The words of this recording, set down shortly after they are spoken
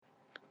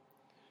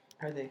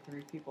Are they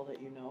 3 people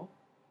that you know?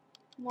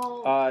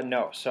 Well,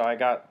 No. So I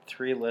got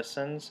 3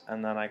 listens,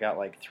 and then I got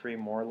like 3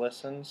 more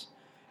listens,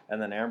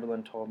 and then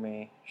Amberlyn told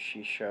me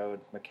she showed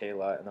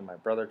Michaela, and then my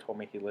brother told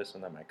me he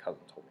listened, and then my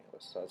cousin told me he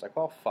listened. So I was like,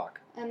 well, fuck.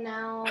 and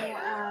now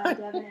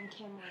Devin and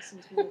Kim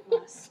listened to it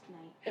last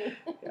night.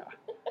 Yeah.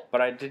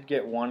 But I did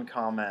get one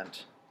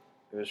comment.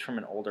 It was from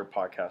an older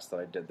podcast that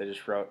I did. They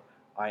just wrote,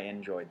 I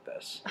enjoyed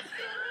this.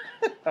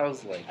 That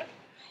was like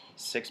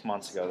 6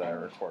 months ago that I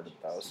recorded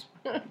those.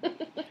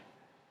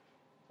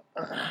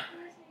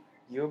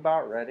 You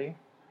about ready?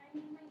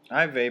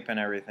 I vape and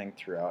everything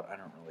throughout. I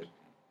don't really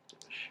give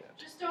a shit.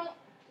 Just don't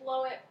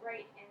blow it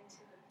right into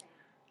the thing.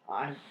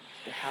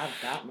 I have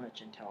that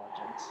much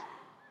intelligence.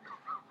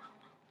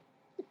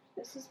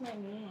 This is my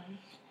new one.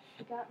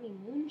 It got me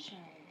moonshine.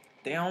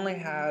 They only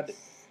had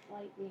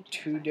Slightly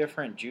 2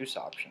 different juice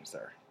options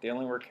there. They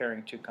only were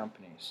carrying 2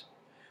 companies,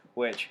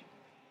 which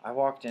I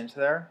walked into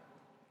there,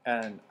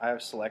 and I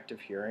have selective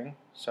hearing,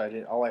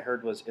 so all I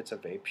heard was it's a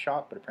vape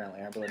shop, but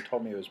apparently Amberlyn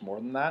told me it was more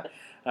than that.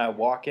 And I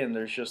walk in,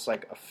 there's just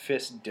like a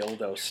fist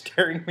dildo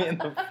staring me in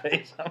the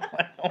face. I'm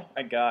like, oh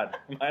my god,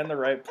 am I in the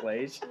right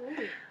place?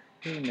 Ooh.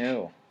 Who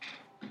knew?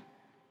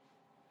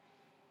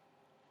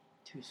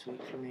 Too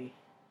sweet for me.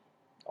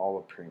 All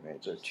the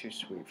pre-mades are too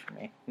sweet for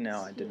me.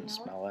 No, I didn't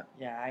smell it.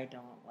 Yeah, I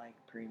don't like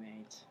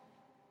pre-mades.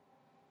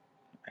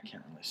 I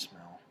can't really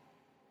smell.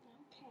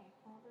 Okay,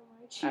 well then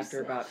why choose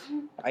After about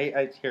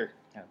Here,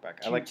 back.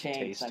 I 2 like to tanks,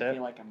 taste I it.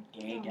 feel like I'm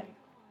gagging.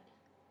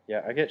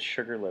 Yeah, I get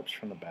sugar lips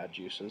from the bad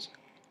juices.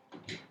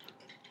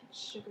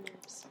 Sugar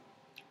lips.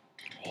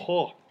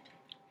 Oh, What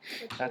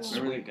That's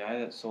you Remember want? the guy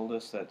that sold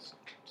us that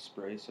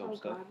spray soap Oh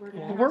stuff? god, we're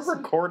gonna we're have some-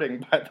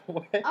 recording, by the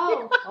way.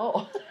 Oh,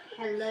 Oh.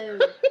 hello.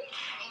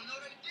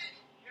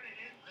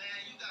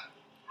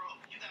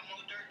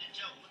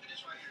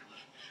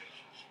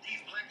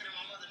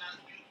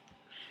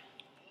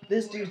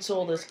 This dude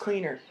sold us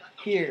cleaner.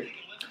 Here.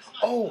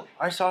 Oh,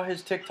 I saw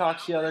his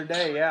TikToks the other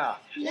day. Yeah.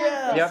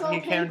 Yeah. Yep, sold he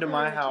came to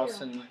my Hank house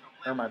too.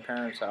 or my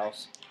parents'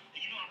 house.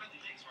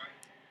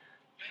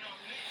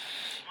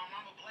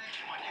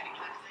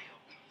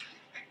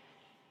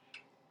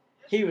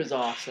 He was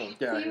awesome.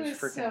 Yeah, He he was was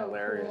freaking so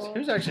hilarious. cool. He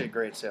was actually a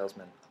great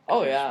salesman.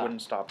 Oh, He just yeah.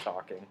 wouldn't stop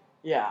talking.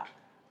 Yeah.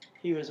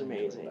 He was I enjoyed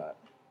amazing. that.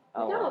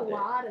 I We got a loved it.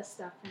 lot of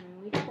stuff from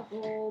him. We got the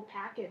whole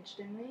package,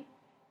 didn't we?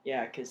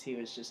 Yeah, because he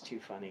was just too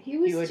funny. He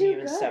was wouldn't too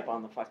even good. step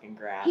on the fucking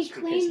grass He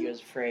because cleaned- he was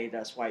afraid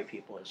us white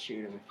people would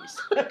shoot him if he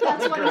stepped That's on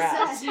the what he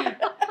grass. said.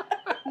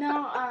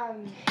 No,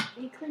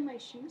 he cleaned my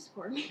shoes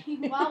for me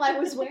while I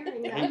was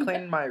wearing He them.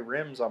 cleaned my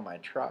rims on my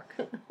truck.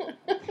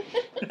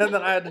 And then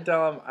I had to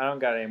tell him, I don't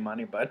got any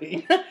money,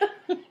 buddy.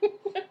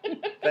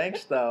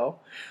 Thanks, though.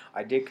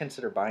 I did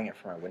consider buying it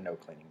for my window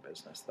cleaning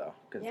business, though.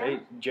 Because Yeah. they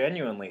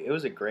genuinely, it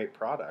was a great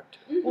product.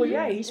 Well,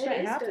 yeah, Mhm. he It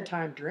spent is half the good.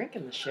 time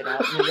drinking the shit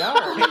out in the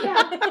yard.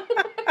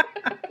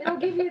 Yeah. It'll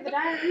give you the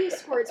diarrhea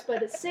squirts,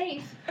 but it's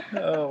safe.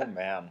 Oh,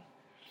 man.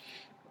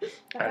 The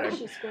Alright.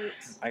 Hershey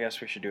squirts. I guess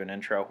we should do an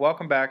intro.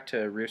 Welcome back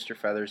to Rooster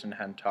Feathers and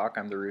Hen Talk.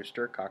 I'm the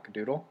Rooster,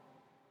 Cockadoodle.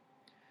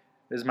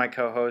 This is my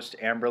co-host,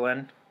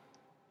 Amberlyn.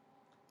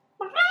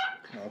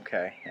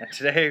 Okay. And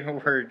today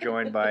we're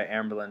joined by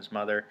Amberlyn's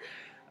mother,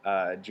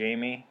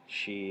 Jamie.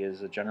 She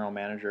is a general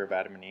manager of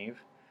Adam and Eve.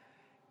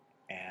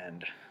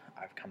 And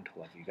I've come to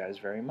love you guys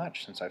very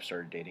much since I've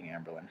started dating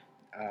Amberlyn.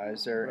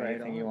 Is there Right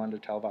anything on. you wanted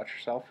to tell about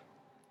yourself?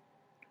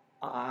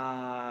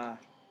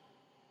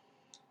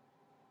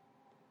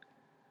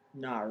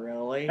 Not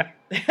really.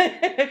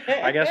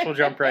 I guess we'll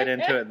jump right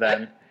into it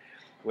then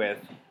with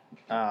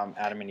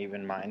Adam and Eve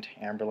in mind.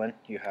 Amberlyn,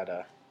 you had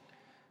a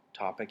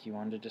topic you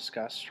wanted to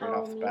discuss straight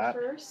off the Me bat.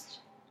 first?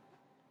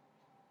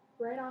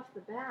 Right off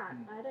the bat.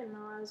 I didn't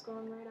know I was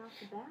going right off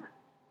the bat.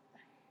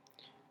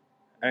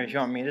 I mean, if you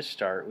want me to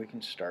start, we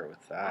can start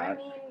with that. I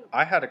mean,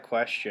 I had a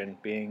question,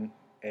 being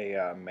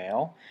a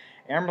male.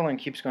 Amberlyn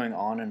keeps going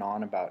on and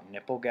on about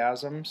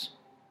nipplegasms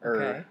or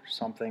Okay.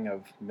 something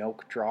of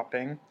milk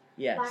dropping.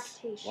 Yes.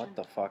 lactation. What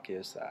the fuck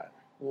is that?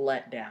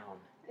 Let down.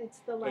 It's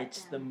the letdown.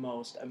 It's the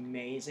most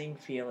amazing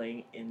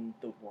feeling in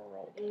the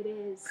world. It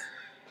is.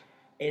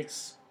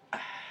 It's.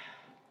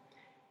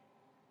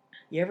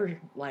 You ever,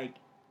 like,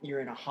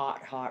 you're in a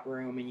hot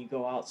room and you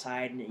go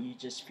outside and you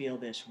just feel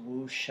this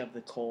whoosh of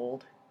the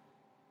cold?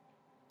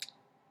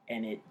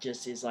 And it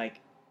just is, like,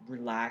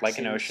 relaxing. Like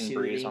an ocean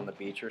breeze soothing. on the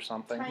beach or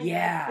something? Kind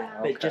Yeah, Yeah.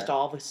 but Okay. just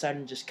all of a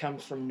sudden just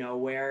comes from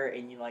nowhere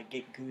and you, like,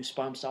 get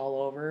goosebumps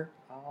all over.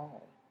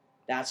 Oh.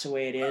 That's the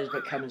way it is,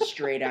 but coming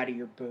straight out of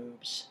your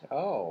boobs.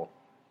 Oh.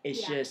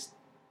 It's Yeah. just,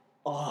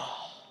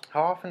 oh.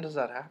 How often does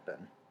that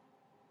happen?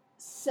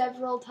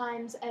 Several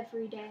times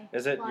every day.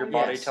 Is it while your you're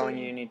body telling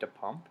you sitting. you need to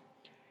pump?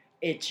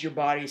 It's your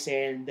body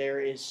saying,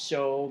 there is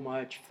so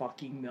much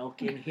fucking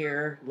milk in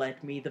here.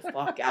 Let me the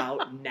fuck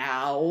out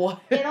now.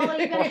 It'll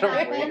even What a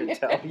way happen. to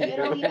tell you.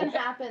 It'll even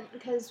happen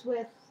because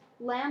with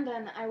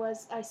Landon,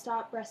 I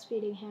stopped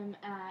breastfeeding him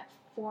at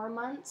 4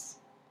 months,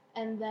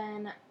 and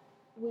then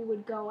we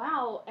would go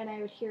out and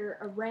I would hear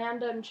a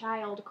random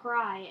child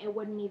cry. It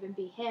wouldn't even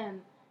be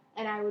him,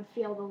 and I would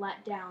feel the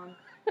letdown.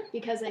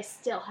 because I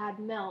still had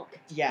milk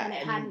Yeah, and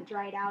it and- hadn't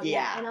dried out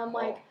yeah. yet. And I'm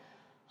like,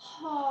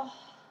 oh.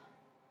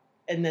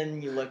 And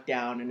then you look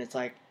down and it's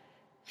like,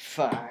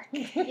 fuck.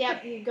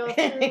 Yep, you go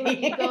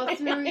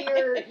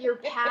through your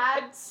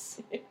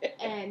pads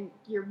and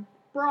your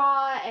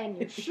bra and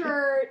your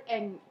shirt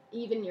and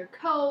even your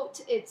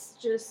coat. It's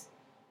just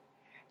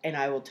And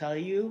I will tell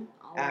you,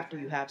 all after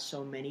over. you have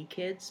so many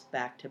kids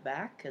back to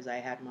back, because I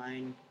had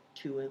mine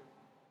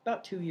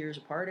about 2 years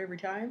apart every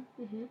time.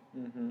 Mhm.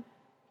 Mm-hmm.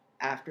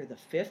 After the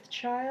 5th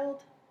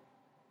child,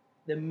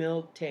 the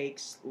milk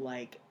takes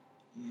like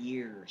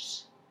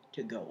years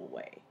to go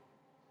away.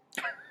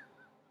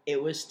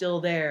 It was still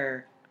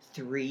there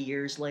 3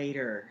 years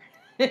later.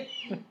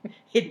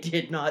 It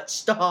did not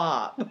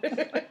stop.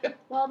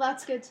 Well,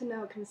 that's good to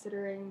know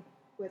considering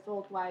with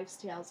old wives'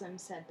 tales I'm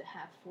said to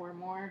have 4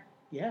 more.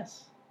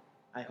 Yes,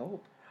 I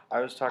hope. I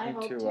was I talking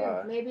hope to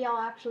too. Maybe I'll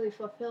actually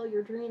fulfill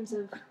your dreams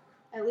of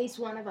at least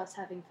one of us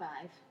having 5.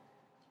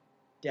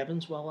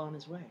 Devin's well on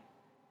his way.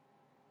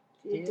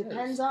 He It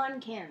depends is. on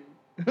Kim.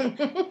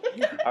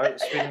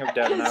 speaking of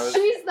Devin,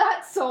 She's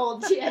not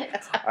sold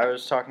yet. I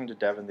was talking to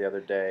Devin the other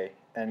day,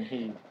 and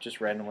he just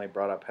randomly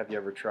brought up, "Have you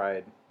ever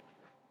tried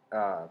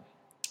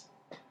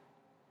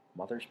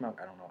mother's milk?"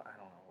 I don't know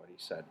what he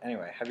said.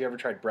 Anyway, have you ever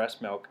tried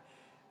breast milk?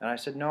 And I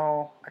said,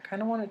 no. I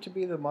kind of want it to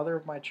be the mother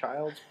of my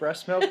child's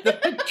breast milk that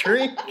I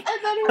drink. And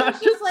then he was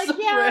just like, some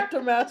yeah,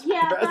 random ass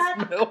yeah,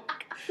 breast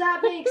milk.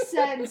 that makes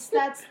sense.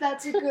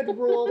 That's a good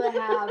rule to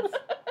have.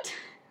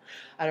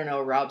 I don't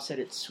know. Rob said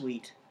it's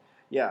sweet.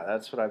 Yeah,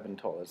 that's what I've been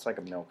told. It's like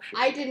a milkshake.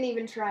 I didn't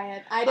even try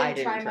it. I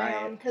didn't try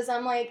my own because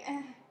I'm like,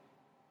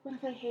 what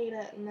if I hate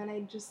it? And then I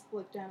just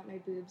look down at my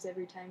boobs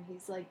every time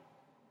he's like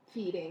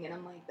feeding, and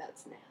I'm like,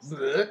 that's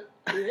nasty.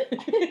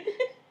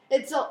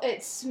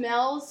 It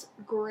smells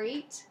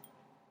great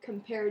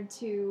compared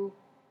to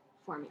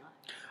formula.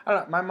 I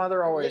don't know, my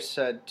mother always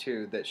said,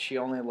 too, that she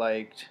only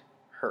liked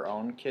her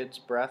own kid's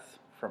breath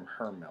from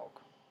her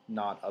milk,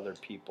 not other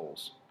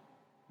people's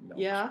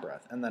milk's Yeah.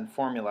 breath. And then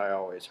formula I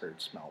always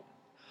heard smelled.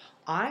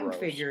 I'm Gross.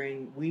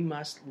 figuring we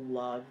must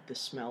love the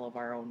smell of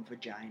our own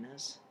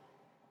vaginas.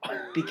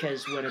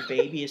 Because when a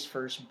baby is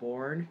first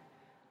born,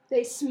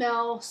 They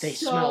smell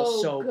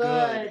so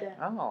good.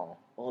 Oh.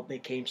 well, they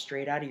came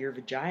straight out of your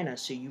vagina,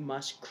 so you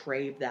must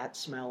crave that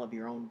smell of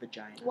your own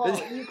vagina. Well,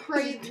 you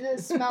crave the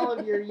smell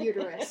of your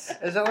uterus.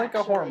 Is that like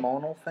actually. a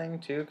hormonal thing,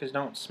 too? Because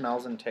don't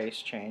smells and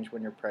tastes change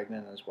when you're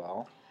pregnant as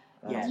well?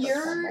 I don't know if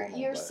that's hormonal,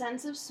 Your but-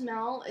 sense of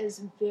smell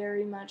is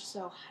very much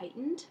so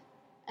heightened,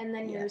 and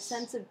then your Yes.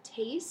 sense of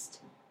taste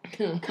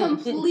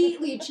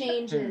completely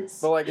changes.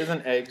 But, like,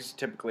 isn't eggs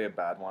typically a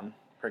bad one?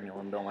 Pregnant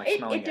women don't like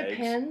smelling it eggs.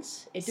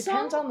 depends. It Some-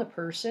 depends on the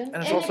person. And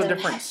it's And also it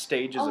different depends-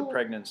 stages of oh,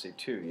 pregnancy,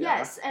 too, yeah?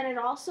 Yes, and it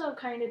also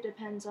kind of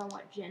depends on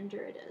what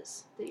gender it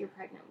is that you're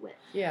pregnant with.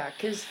 Yeah,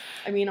 because,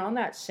 I mean, on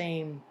that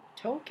same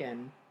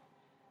token,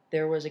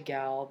 there was a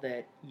gal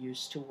that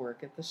used to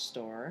work at the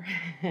store,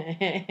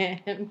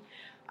 and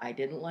I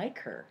didn't like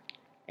her,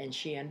 and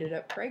she ended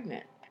up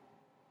pregnant.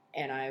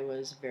 And I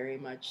was very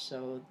much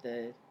so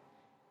the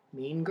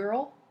mean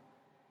girl,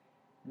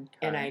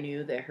 and I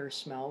knew that her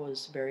smell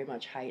was very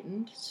much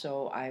heightened,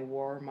 so I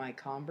wore my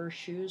Converse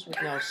shoes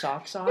with no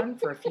socks on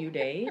for a few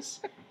days,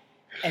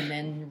 and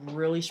then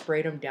really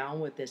sprayed them down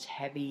with this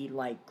heavy,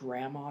 like,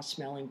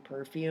 grandma-smelling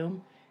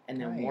perfume, and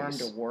then wore them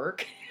Nice. to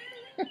work.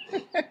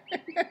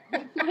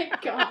 Oh my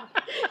god,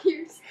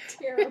 you're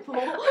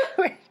terrible.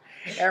 Wait,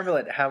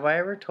 Amberlynn, have I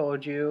ever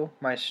told you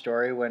my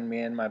story when me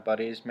and my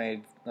buddies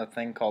made a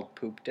thing called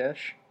Poop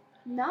Dish?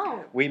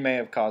 No. We may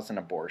have caused an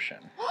abortion.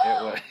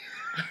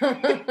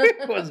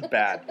 It was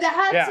bad.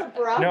 That's Yeah.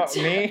 abrupt.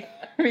 No,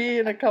 me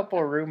and a couple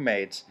of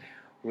roommates.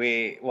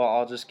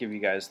 I'll just give you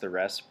guys the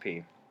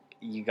recipe.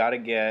 You got to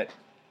get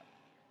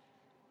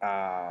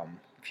a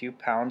few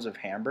pounds of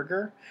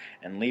hamburger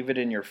and leave it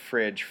in your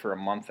fridge for a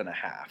month and a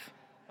half.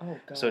 Oh,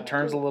 God. So it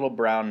turns a little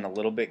brown and a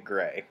little bit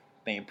gray.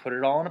 Then you put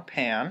it all in a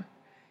pan.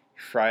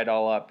 You fry it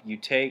all up. You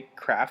take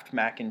Kraft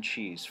mac and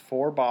cheese,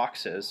 4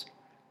 boxes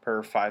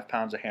per 5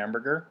 pounds of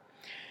hamburger.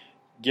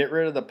 Get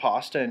rid of the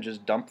pasta and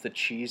just dump the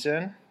cheese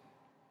in.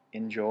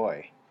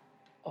 Enjoy.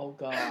 Oh,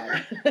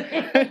 God.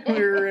 We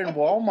were in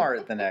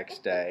Walmart the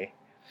next day,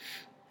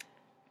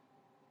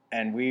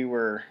 and we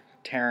were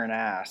tearing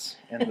ass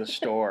in the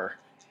store.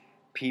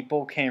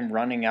 People came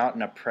running out,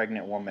 and a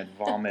pregnant woman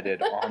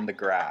vomited on the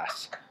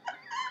grass.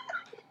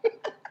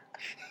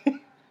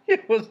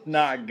 It was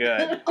not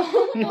good.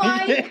 Oh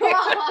my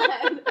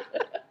god.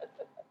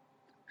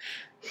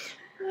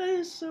 That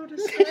is so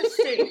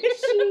disgusting.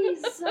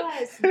 Jesus.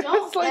 It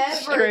Don't was like ever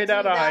straight do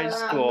out of that high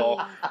around school.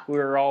 me. We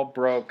were all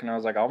broke, and I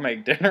was like, I'll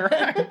make dinner.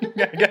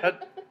 I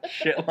got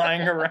shit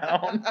lying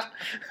around.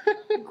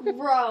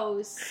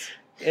 Gross.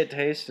 It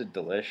tasted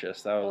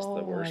delicious. That was the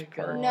Oh worst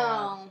my part. God.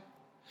 No.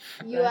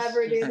 You That's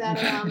ever do just-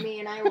 that around me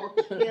and I will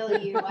kill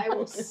you. I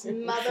will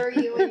smother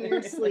you in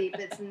your sleep.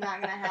 It's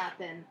not going to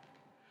happen.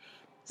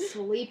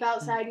 Sleep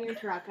outside in your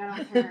truck. I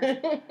don't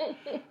care.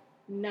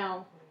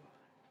 No.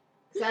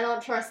 Because I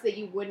don't trust that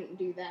you wouldn't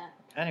do that.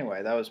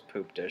 Anyway, that was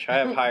poop dish. I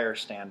have higher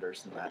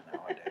standards than that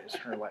nowadays,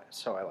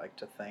 so I like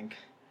to think.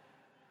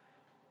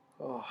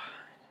 Oh,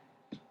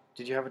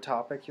 did you have a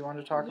topic you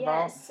wanted to talk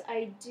about? Yes,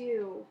 I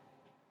do.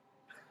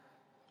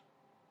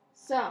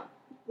 So,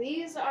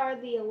 these are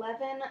the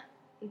 11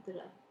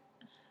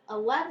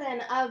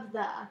 of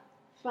the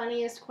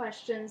funniest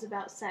questions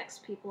about sex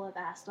people have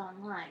asked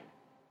online.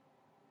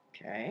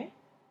 Okay.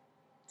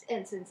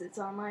 And since it's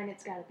online,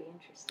 it's got to be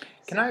interesting.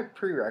 Can I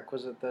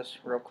prerequisite this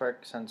real quick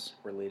since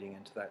we're leading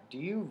into that? Do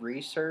you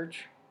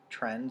research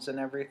trends and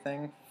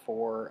everything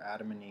for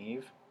Adam and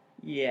Eve?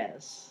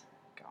 Yes.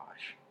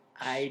 Gosh.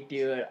 I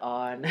do it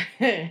on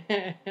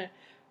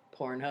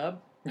Pornhub.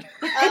 Of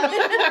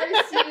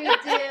course you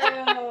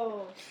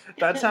do.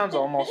 That sounds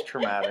almost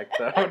traumatic,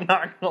 though.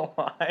 Not gonna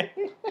lie.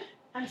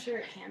 I'm sure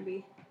it can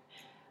be.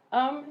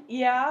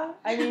 Yeah.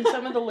 I mean,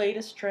 some of the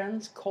latest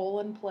trends,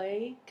 colon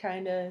play,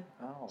 kind of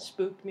Oh,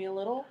 spooked me a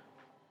little.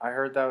 I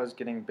heard that was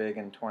getting big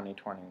in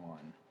 2021.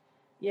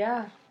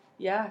 Yeah.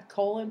 Yeah.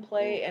 Colon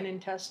play and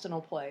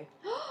intestinal play.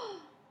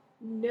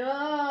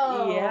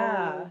 No.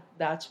 Yeah.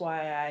 That's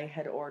why I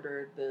had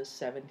ordered the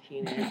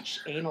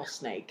 17-inch anal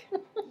snake.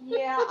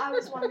 Yeah, I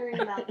was wondering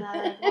about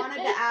that. I wanted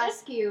to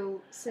ask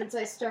you since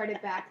I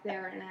started back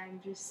there, and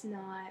I'm just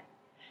not.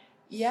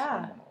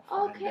 Yeah. Someone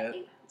will find Okay,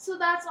 it. so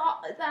that's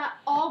all. That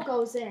all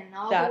goes in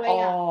all That the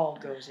way up. all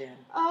goes in.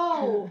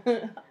 Oh,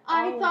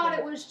 I All of thought it.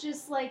 it was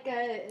just like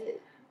a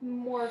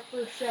more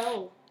for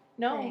show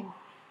No. thing.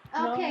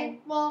 Okay,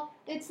 well,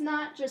 it's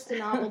not just a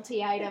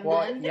novelty item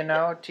Well, then. you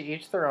know, to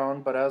each their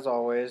own, but as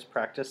always,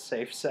 practice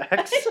safe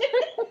sex.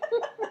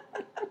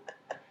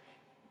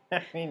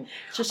 I mean,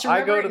 Just I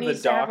remember go it to the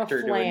needs to have a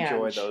doctor to enjoy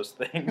flange. those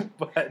things,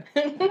 but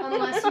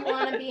Unless you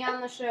want to be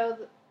on the show,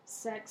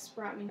 Sex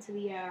Brought Me to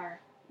the ER.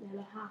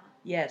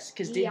 Yes,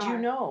 because did you ER.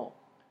 know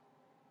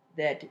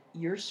that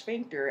your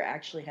sphincter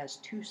actually has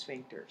two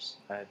sphincters?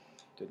 I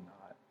did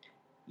not.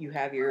 You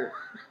have your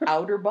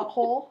outer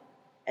butthole,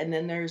 and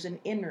then there's an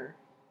inner.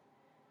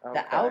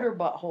 Okay. The outer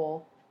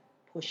butthole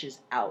pushes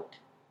out,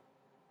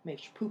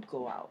 makes your poop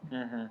go out.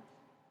 Mm-hmm.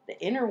 The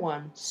inner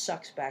one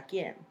sucks back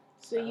in.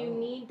 So you Oh.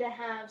 need to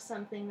have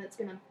something that's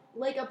gonna,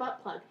 like a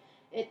butt plug.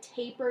 It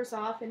tapers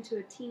off into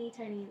a teeny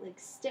tiny like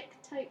stick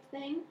type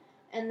thing,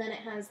 and then it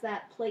has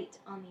that plate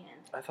on the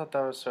end. I thought that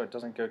was so it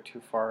doesn't go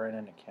too far in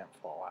and it can't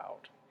fall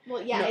out.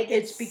 Well, yeah, No, it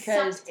gets it's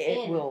because sucked it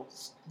in. will.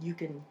 You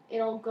can.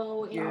 It'll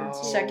go Your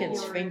into second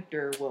your,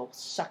 sphincter will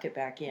suck it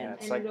back in. Yeah,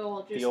 it's and like it'll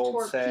just The old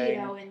torpedo saying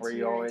into where you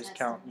your always intestines.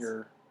 count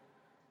your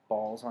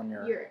balls on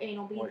your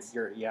anal beads.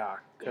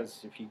 because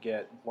if you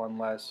get one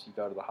less, you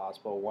go to the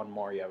hospital. One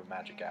more, you have a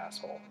magic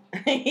asshole.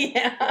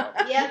 Yeah.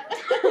 Yep.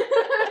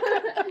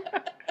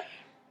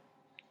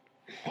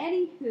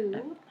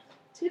 Anywho,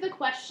 to the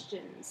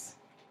questions.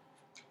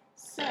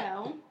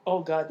 So, Oh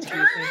God,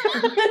 excuse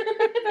me.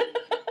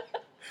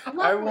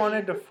 I lovely.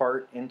 wanted to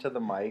fart into the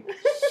mic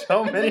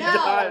so many No.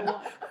 times.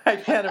 I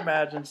can't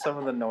imagine some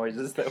of the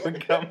noises that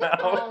would come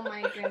out. Oh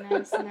my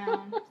goodness,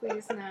 no.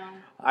 Please no.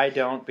 I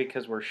don't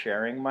because we're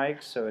sharing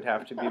mics, so it'd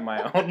have to be my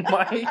own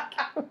mic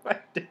if I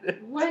did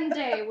it. One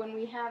day when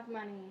we have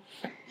money.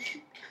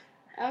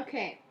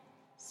 Okay,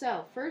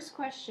 so first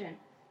question.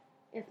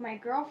 If my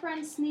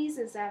girlfriend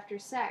sneezes after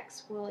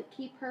sex, will it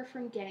keep her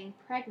from getting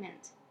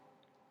pregnant?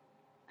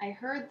 I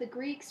heard the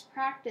Greeks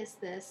practice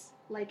this,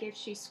 like if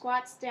she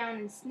squats down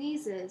and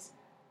sneezes,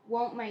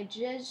 won't my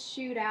jizz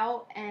shoot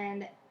out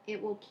and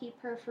it will keep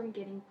her from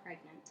getting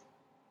pregnant?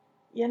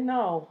 You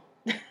know.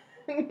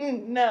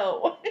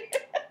 No.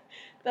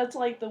 That's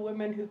like the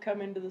women who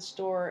come into the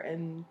store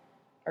and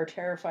are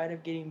terrified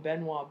of getting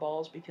Benoit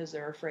balls because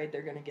they're afraid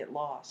they're going to get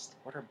lost.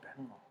 What are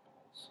Benoit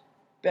balls?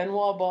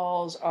 Benoit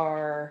balls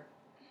are.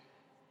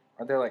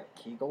 Are they like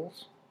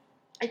Kegels?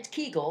 It's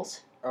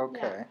Kegels.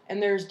 Okay.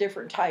 And there's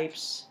different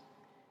types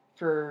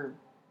for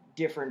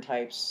different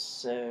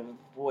types of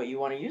what you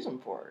want to use them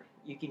for.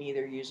 You can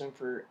either use them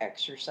for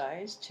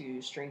exercise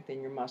to strengthen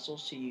your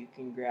muscles so you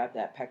can grab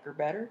that pecker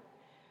better.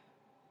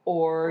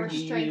 Or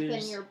you strengthen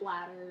use, your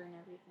bladder and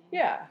everything.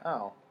 Yeah.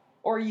 Oh.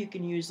 Or you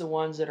can use the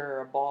ones that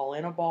are a ball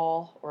in a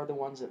ball or the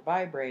ones that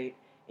vibrate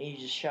and you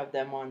just shove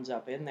them ones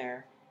up in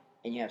there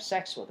and you have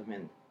sex with them.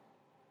 And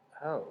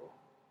Oh.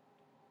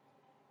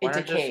 it's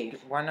a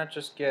cave. Why not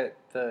just get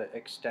the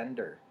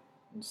extender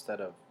instead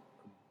of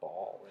a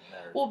ball in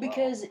there? as Well,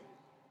 because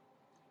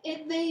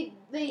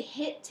They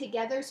hit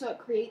together so it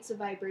creates a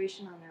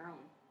vibration on their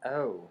own.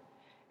 Oh.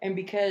 And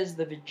because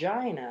the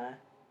vagina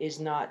is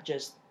not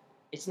just,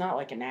 it's not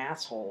like an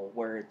asshole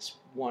where it's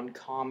one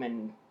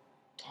common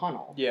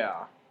tunnel.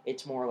 Yeah.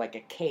 It's more like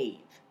a cave.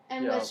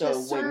 And Yeah. with So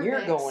the when you're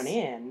cervix- going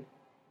in,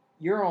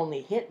 you're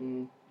only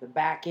hitting the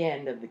back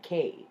end of the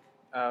cave.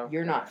 Okay.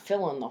 You're not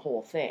filling the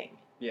whole thing.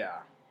 Yeah.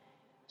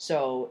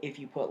 So if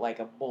you put like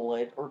a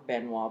bullet or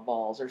Benoit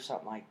balls or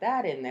something like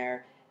that in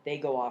there, they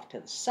go off to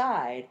the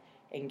side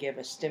and give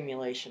a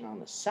stimulation on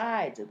the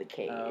sides of the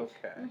cave.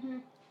 Okay.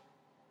 Mhm.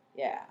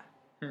 Yeah.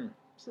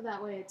 So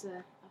that way it's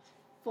a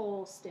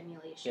full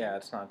stimulation. Yeah,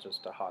 it's not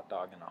just a hot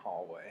dog in a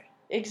hallway.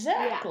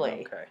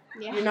 Exactly. Okay.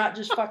 Yeah. You're not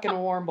just fucking a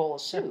warm bowl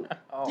of soup.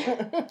 Oh,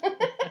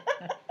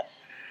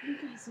 You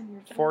guys and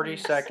your 40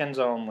 bananas. seconds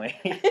only.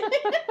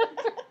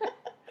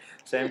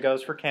 Same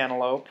goes for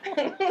cantaloupe.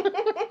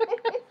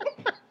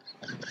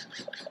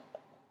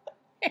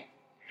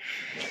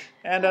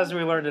 And as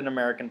we learned in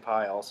American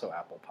Pie, also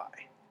apple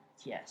pie.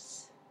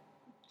 Yes.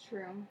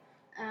 True.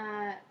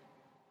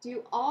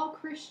 Do all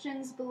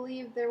Christians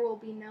believe there will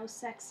be no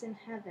sex in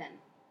heaven?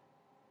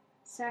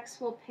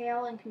 Sex will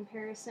pale in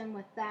comparison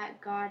with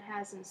that God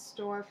has in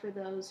store for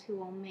those who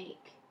will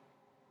make. ...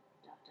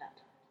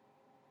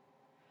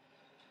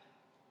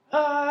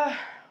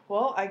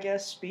 Well, I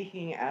guess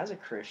speaking as a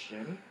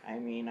Christian, I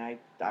mean, I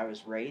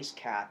was raised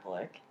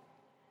Catholic.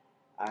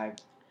 I've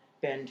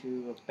been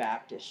to a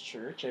Baptist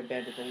church. I've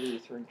been to the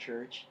Lutheran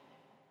church.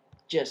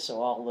 Just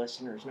so all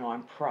listeners know,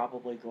 I'm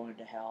probably going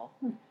to hell.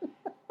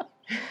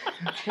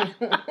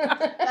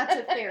 That's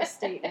a fair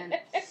statement.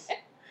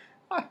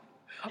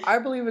 I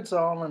believe it's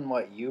all in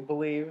what you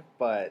believe,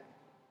 but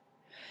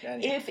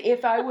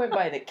If I went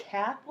by the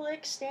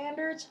Catholic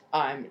standards,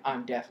 I'm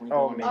definitely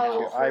going me to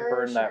hell. too. I for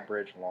burned sure. that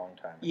bridge a long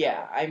time ago.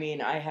 Yeah, I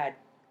mean, I had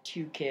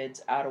 2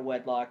 kids out of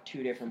wedlock,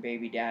 2 different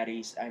baby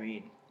daddies. I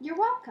mean, You're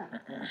welcome.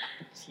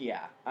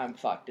 yeah, I'm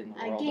fucked in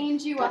the I world.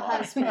 gained you a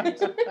husband.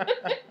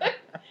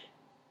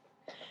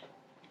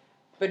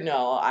 But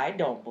no, I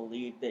don't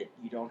believe that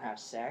you don't have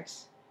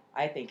sex.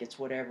 I think it's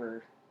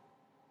whatever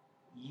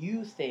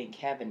you think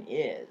heaven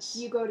is.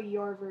 You go to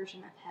your version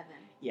of heaven.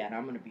 Yeah, and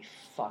I'm gonna be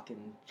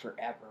fucking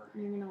forever.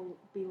 You're gonna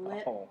be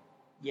lit. Oh.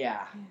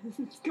 Yeah.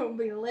 It's gonna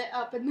be lit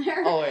up in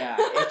there. Oh yeah.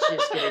 It's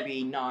just gonna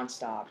be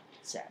nonstop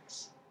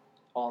sex.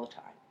 All the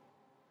time.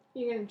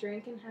 You're gonna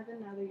drink in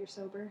heaven now that you're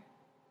sober?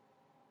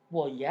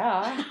 Well,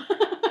 yeah.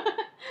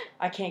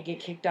 I can't get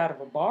kicked out of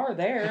a bar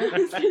there. I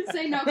was gonna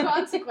say no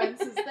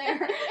consequences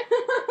there.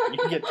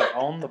 You get to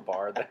own the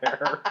bar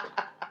there.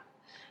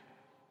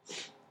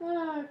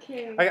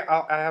 Okay.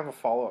 I have a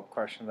follow-up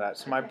question to that.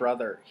 So my Okay.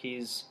 brother,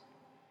 he's...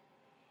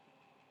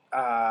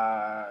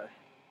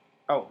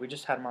 we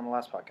just had him on the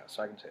last podcast,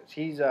 so I can say this.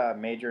 He's a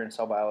major in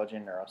cell biology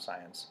and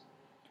neuroscience.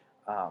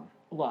 A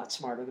lot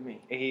smarter than me.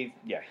 He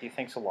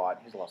thinks a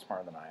lot. He's a lot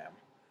smarter than I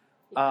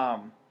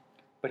am.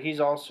 But he's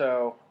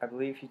also, I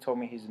believe he told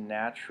me he's a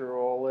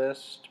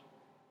naturalist,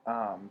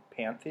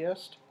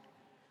 pantheist.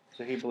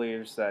 So he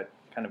believes that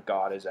kind of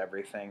God is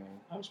everything.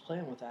 I was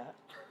playing with that.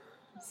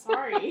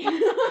 Sorry.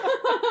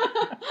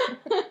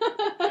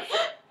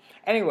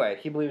 Anyway,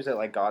 he believes that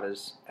like God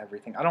is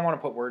everything. I don't want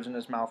to put words in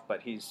his mouth,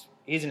 but he's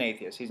an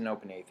atheist. He's an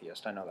open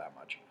atheist. I know that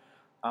much.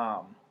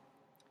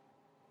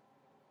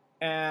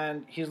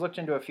 And he's looked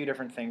into a few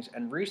different things,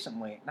 and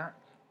recently, not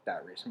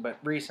that recent, but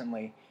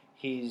recently,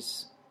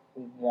 he's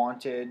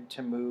wanted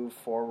to move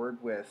forward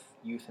with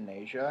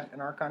euthanasia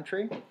in our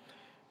country.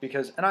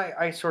 Because, and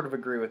I sort of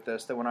agree with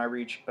this, that when I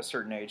reach a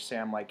certain age, say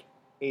I'm like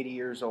 80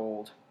 years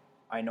old,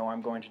 I know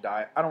I'm going to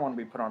die, I don't want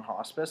to be put on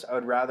hospice. I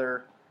would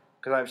rather,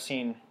 because I've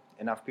seen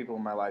enough people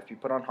in my life be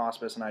put on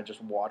hospice and I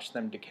just watch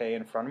them decay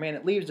in front of me, and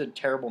it leaves a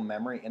terrible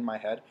memory in my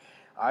head.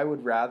 I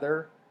would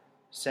rather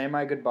say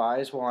my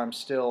goodbyes while I'm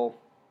still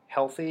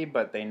healthy,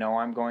 but they know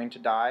I'm going to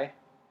die.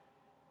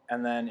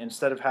 And then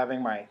instead of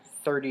having my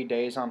 30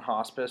 days on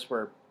hospice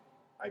where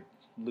I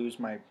lose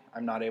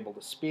I'm not able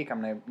to speak,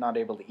 I'm not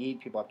able to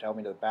eat, people have to help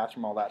me to the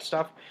bathroom, all that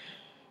stuff.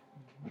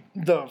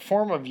 The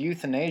form of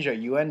euthanasia,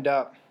 you end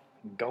up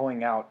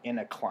going out in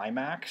a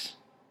climax.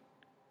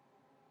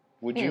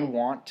 Would you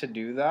want to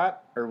do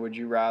that? Or would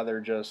you rather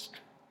just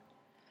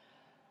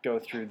go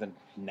through the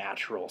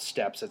natural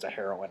steps as a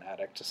heroin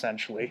addict,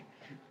 essentially?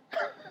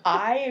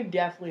 I am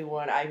definitely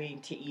one, I mean,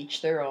 to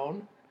each their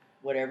own,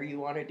 whatever you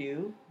want to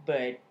do,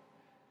 but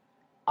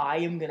I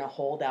am going to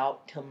hold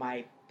out till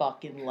my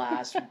fucking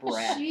last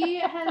breath. She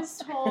has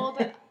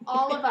told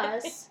all of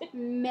us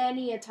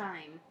many a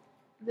time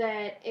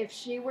that if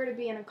she were to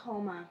be in a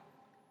coma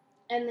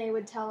and they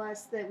would tell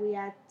us that we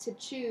had to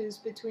choose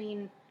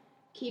between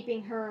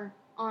keeping her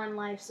on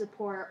life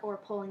support or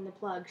pulling the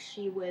plug,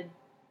 she would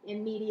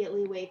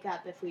immediately wake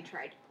up if we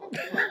tried to pull the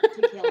plug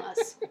to kill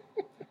us.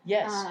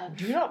 Yes,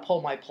 do not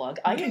pull my plug.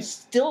 I am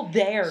still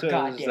there, So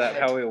goddammit. is that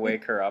how we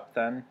wake her up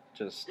then?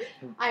 Just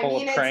I pull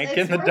mean, a prank it's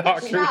in the worth a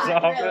doctor's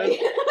shot, office? really.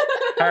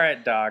 All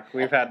right, Doc,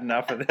 we've had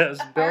enough of this.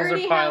 I Bills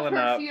already are piling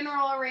have her up.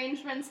 funeral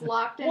arrangements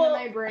locked into Well,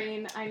 my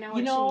brain. I know you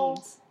what know,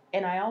 she needs.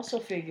 And I also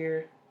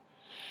figure,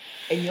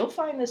 and you'll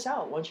find this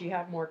out once you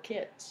have more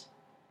kids,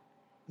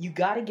 you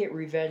got to get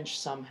revenge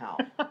somehow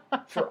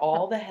for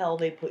all the hell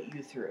they put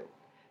you through.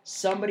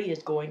 Somebody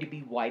is going to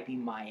be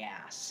wiping my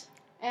ass.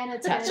 And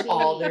it's That's gonna be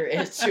all me. there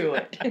is to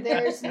it.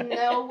 There's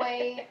no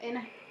way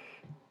in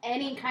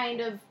any kind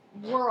of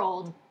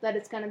world that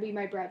it's going to be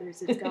my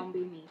brothers. It's going to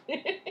be me.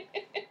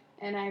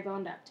 And I've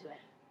owned up to it.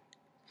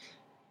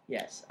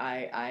 Yes,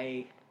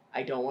 I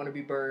don't want to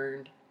be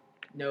burned.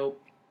 Nope,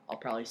 I'll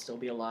probably still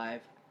be alive.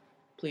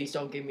 Please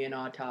don't give me an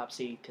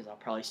autopsy, because I'll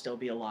probably still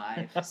be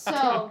alive.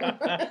 So,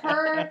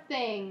 her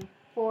thing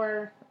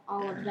for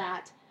all of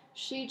that,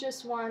 she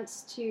just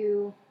wants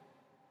to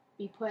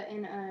be put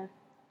in a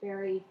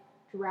very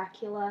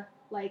Dracula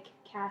like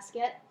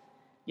casket,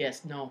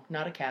 Yes, no,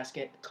 not a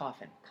casket,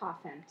 coffin.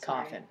 coffin.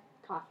 Sorry. Coffin.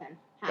 Coffin.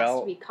 Has Bell-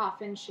 to be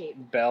coffin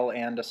shaped. Bell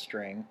and a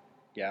string.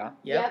 Yeah.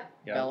 Yep.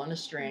 Yep. Bell and a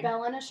string.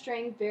 Bell and a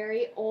string,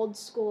 very old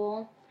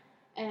school.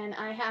 And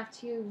I have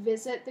to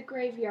visit the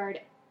graveyard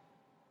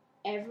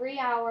every 3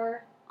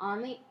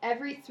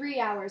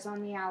 hours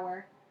on the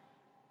hour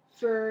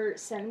for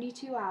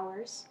 72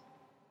 hours.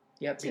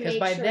 Yep, to because make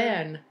by sure-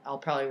 then I'll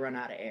probably run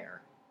out of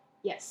air.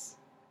 Yes.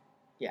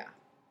 Yeah.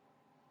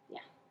 Yeah.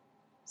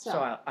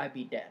 So I'd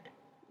be dead.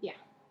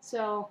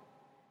 So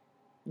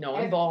No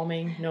Ev-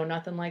 embalming, no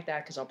nothing like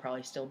that, because I'll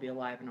probably still be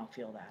alive and I'll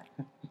feel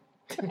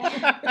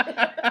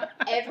that.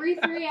 every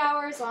 3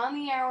 hours on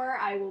the hour,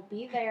 I will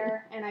be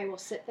there, and I will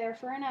sit there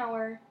for an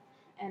hour,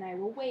 and I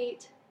will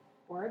wait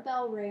for a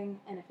bell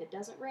ring, and if it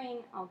doesn't ring,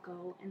 I'll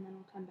go, and then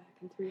I'll come back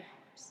in 3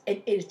 hours.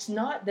 It's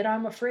not that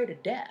I'm afraid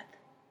of death.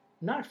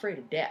 I'm not afraid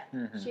of death.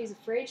 Mhm. She's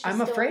afraid she's I'm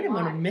still afraid I'm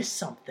going to alive. miss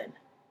something.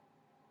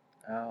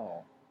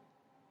 Oh.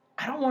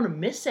 I don't want to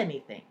miss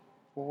anything.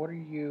 Well, what are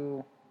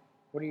you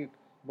What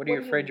are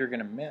afraid you- you're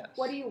gonna miss?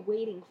 What are you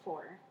waiting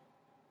for,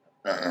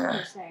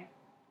 per se?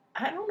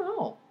 I don't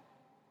know.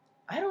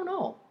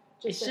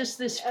 It's a- just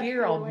this a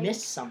fear I'll feeling?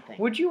 miss something.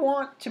 Would you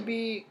want to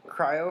be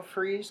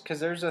cryo-freeze? Because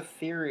there's a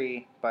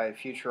theory by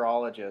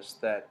futurologists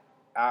that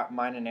at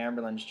mine and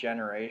Amberlin's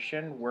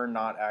generation, we're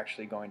not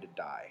actually going to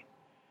die.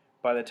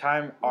 By the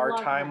time our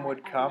Love time that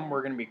would come, idea.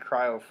 we're going to be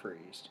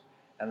cryo-freezed.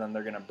 And then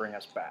they're going to bring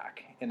us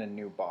back in a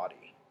new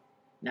body.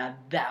 Now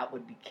that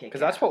would be kick-ass.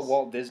 Because that's what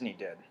Walt Disney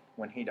did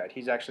when he died.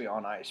 He's actually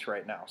on ice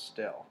right now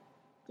still.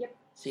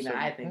 See, So- now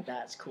I think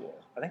that's cool.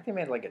 I think they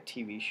made like a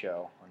TV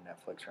show on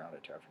Netflix around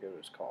it too. I forget what it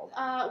was called.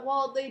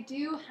 Well, they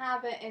do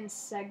have it in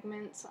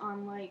segments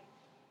on, like,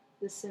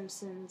 The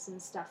Simpsons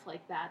and stuff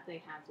like that. They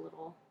have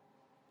little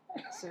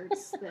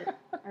excerpts that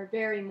are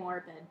very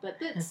morbid, but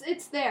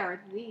it's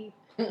there. The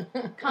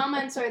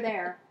comments are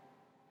there.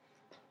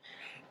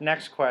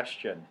 Next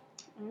question.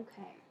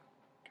 Okay.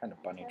 Kind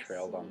of bunny Let's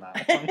trailed see. on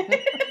that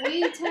one.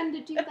 We tend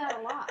to do that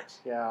a lot.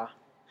 Yeah.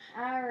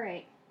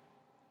 Alright.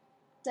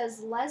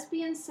 Does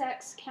lesbian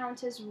sex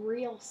count as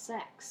real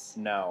sex?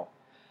 No.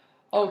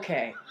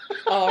 Okay,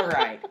 all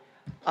right.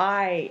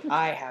 I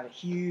have a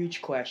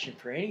huge question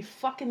for any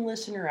fucking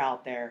listener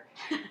out there,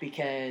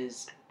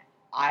 because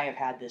I have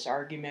had this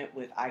argument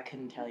with I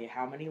couldn't tell you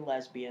how many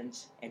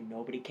lesbians, and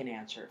nobody can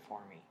answer it for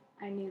me.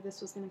 I knew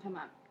this was going to come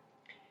up.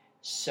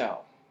 So,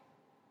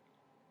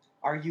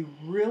 are you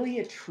really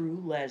a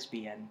true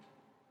lesbian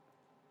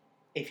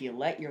if you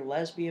let your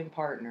lesbian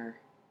partner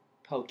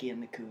poke you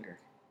in the cooter?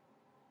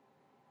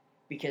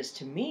 Because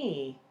to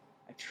me,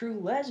 a true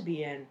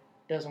lesbian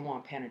doesn't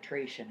want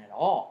penetration at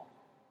all.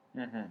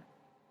 Mm-hmm.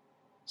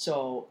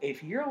 So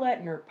if you're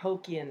letting her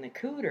poke you in the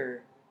cooter,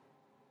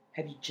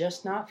 have you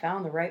just not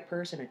found the right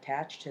person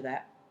attached to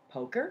that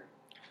poker?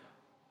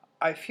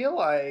 I feel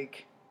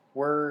like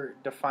we're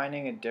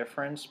defining a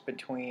difference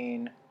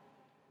between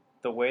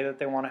the way that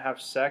they want to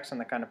have sex and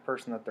the kind of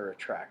person that they're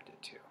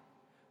attracted to.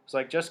 It's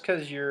like just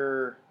because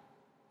you're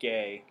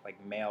gay,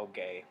 like male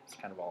gay, it's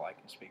kind of all I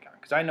can speak on.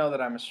 Because I know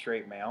that I'm a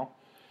straight male.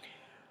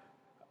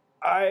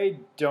 I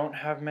don't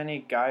have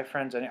many guy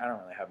friends. I don't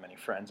really have many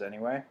friends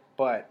anyway.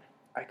 But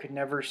I could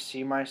never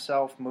see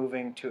myself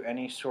moving to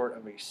any sort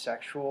of a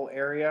sexual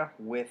area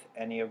with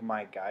any of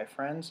my guy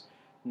friends.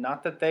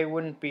 Not that they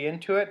wouldn't be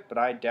into it, but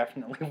I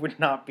definitely would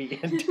not be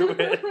into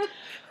it.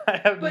 I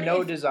have But no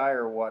if-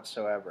 desire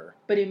whatsoever.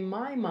 But in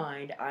my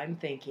mind, I'm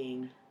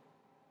thinking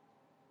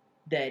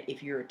that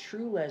if you're a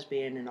true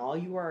lesbian and all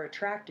you are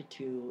attracted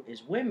to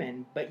is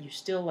women, but you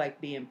still like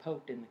being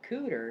poked in the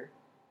cooter,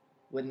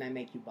 wouldn't that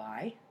make you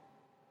bi?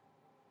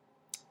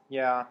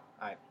 Yeah,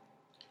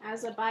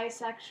 As a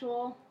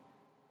bisexual,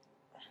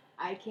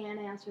 I can't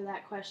answer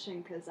that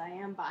question because I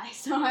am bi,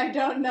 so I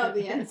don't know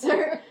the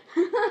answer.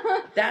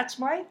 That's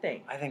my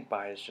thing. I think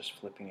bi is just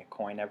flipping a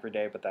coin every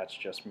day, but that's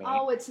just me.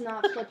 Oh, it's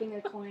not flipping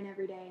a coin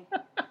every day.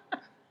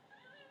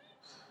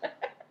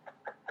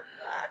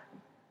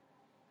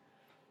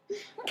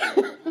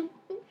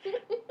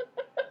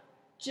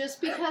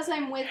 Just because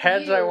I'm with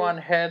Heads, you. I want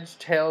heads.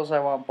 Tails, I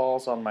want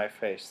balls on my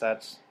face.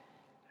 That's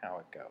how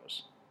it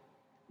goes.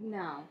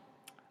 No.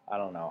 I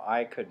don't know.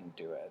 I couldn't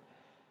do it.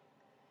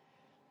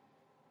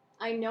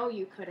 I know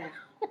you couldn't.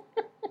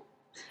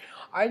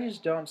 I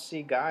just don't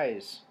see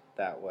guys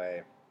that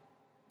way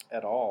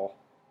at all.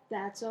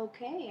 That's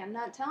okay. I'm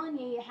not telling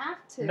you you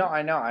have to. No,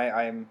 I know.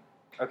 I'm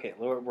okay.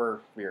 We're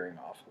veering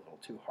off a little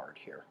too hard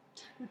here.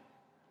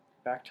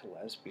 Back to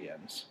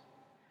lesbians.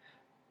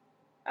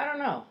 I don't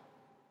know.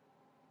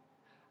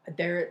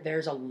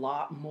 There's a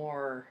lot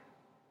more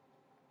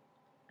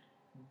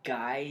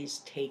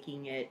guys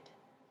taking it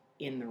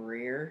in the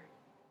rear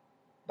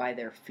by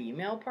their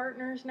female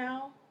partners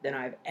now than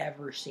I've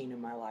ever seen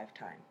in my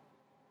lifetime.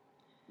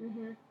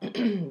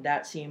 Mm-hmm.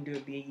 That seemed to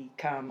have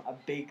become a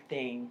big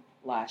thing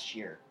last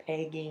year.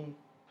 Pegging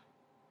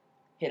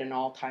hit an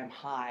all-time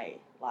high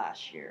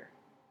last year.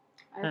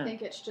 I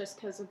think it's just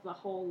because of the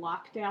whole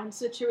lockdown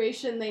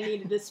situation. They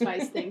needed to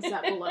spice things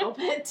up a little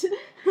bit.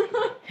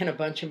 And a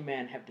bunch of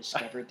men have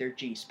discovered their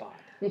G-spot.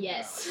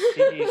 Yes.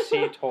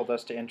 CDC told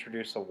us to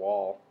introduce a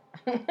wall.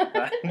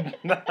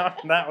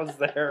 That was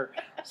their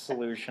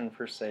solution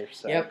for safe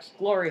sex. Yep,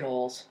 glory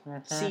holes.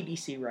 Mhm.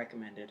 CDC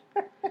recommended.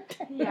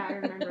 Yeah, I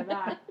remember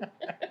that.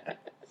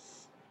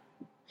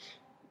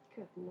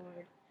 Good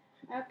lord.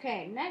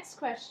 Okay, next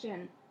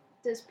question.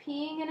 Does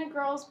peeing in a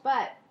girl's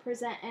butt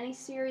present any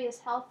serious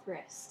health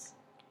risks?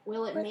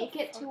 Will it Where the make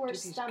it fuck to her did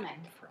these stomach?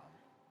 come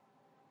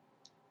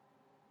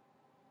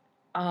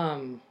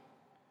from?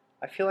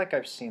 I feel like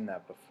I've seen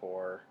that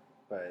before,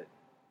 but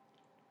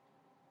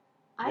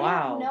I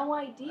Wow. have no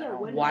idea.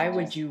 Wouldn't why it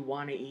would just- you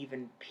want to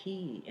even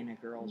pee in a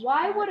girl's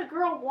Why butt? would a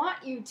girl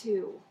want you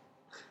to?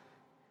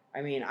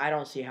 I mean, I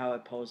don't see how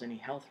it poses any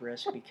health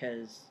risk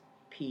because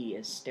pee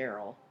is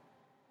sterile.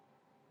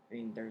 I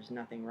mean, there's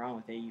nothing wrong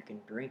with it. You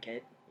can drink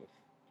it if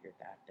you're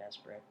that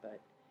desperate, but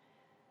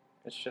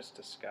it's just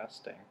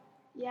disgusting,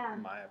 Yeah.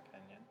 in my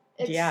opinion.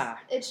 Yeah,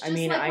 It's I just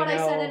mean, like I what I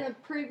said know- in a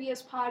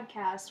previous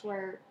podcast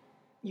where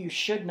you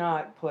should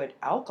not put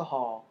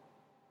alcohol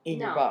in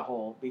your No.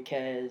 butthole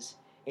because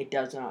it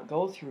does not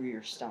go through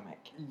your stomach.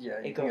 Yeah,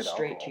 It goes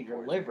straight to your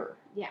liver.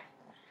 Yeah.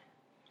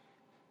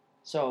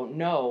 So,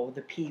 no,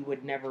 the pee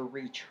would never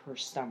reach her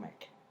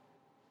stomach.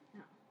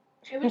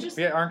 it would just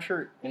Yeah, aren't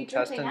your be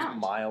dripping intestines out.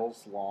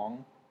 miles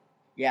long?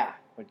 Yeah,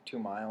 Like 2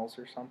 miles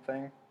or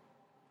something?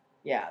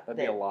 yeah. That'd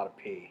be a lot of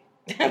pee.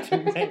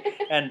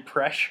 And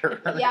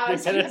pressure. Yeah, I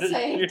was to gonna get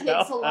say it it takes a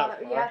out lot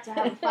that of. You have to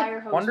far. have a fire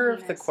hose. Wonder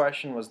if the penis.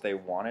 question was they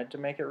wanted to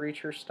make it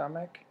reach her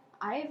stomach?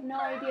 I have no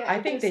idea. I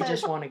It think they said-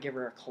 just want to give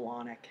her a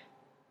colonic.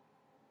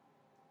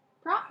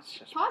 It's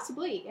just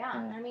Possibly, yeah.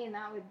 Hmm. I mean,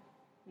 that would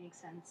make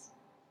sense.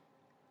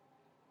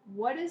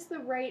 What is the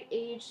right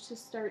age to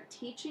start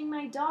teaching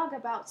my dog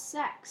about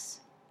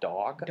sex?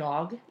 dog.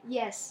 Dog?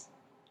 Yes,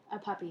 a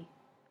puppy.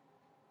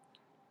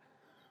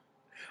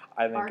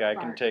 I think Bark, I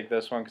can bark. take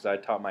this one because I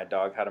taught my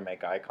dog how to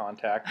make eye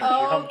contact when she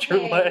humped your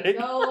Okay, leg.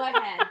 go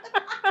ahead.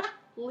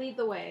 Lead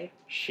the way.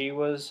 She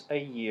was a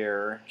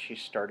year. She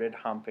started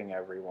humping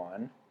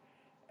everyone.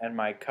 And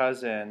my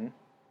cousin,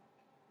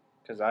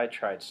 because I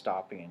tried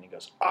stopping and he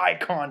goes, eye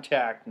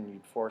contact, and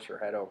you'd force her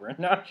head over. And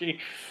now she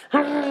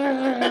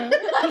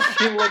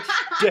looks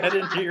dead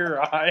into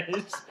your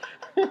eyes.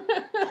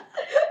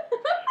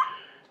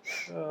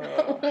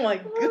 Oh my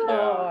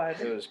god.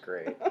 Yeah, it was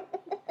great.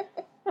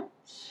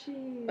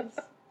 Jeez.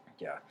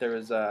 Yeah, there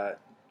was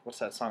what's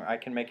that song? I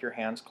Can Make Your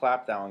Hands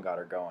Clap. That one got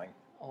her going.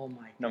 Oh my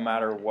god. No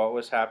matter what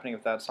was happening,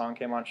 if that song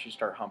came on, she'd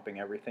start humping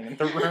everything in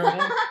the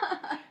room.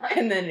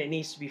 And then it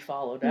needs to be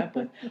followed up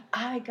with,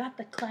 I got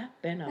the clap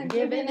and I'm I'm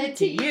giving it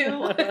to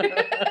you.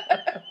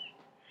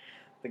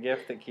 The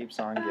gift that keeps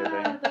on Ah,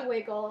 giving. the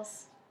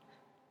Wiggles.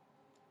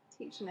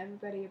 Teaching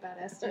everybody about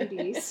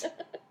STDs.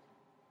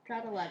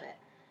 Gotta love it.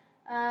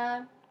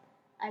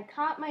 I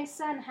caught my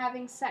son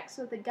having sex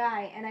with a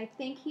guy, and I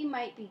think he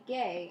might be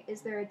gay. Is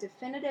there a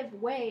definitive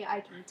way I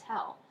can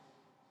tell?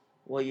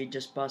 Well, you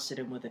just busted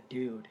him with a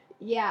dude.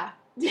 Yeah.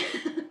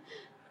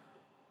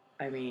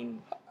 I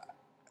mean,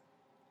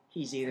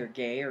 he's either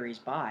gay or he's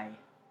bi.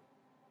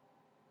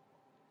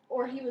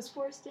 Or he was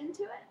forced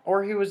into it?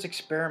 Or he was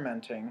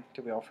experimenting.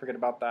 Did we all forget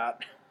about that?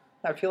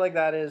 I feel like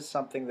that is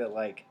something that,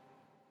 like,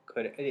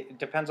 it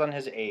depends on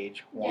his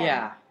age. one.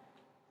 Yeah.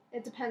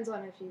 It depends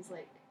on if he's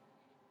like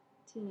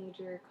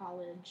teenager,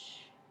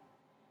 college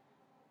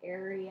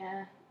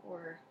area,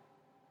 or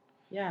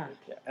Yeah.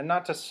 Yeah, and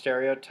not to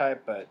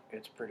stereotype, but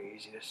it's pretty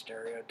easy to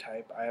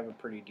stereotype. I have a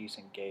pretty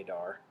decent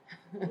gaydar.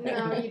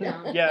 no, you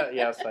don't. Yeah,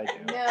 yes, I do.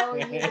 No,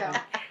 you don't.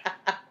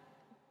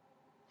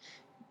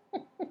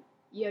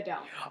 You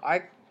don't.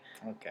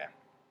 Okay.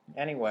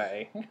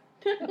 Anyway,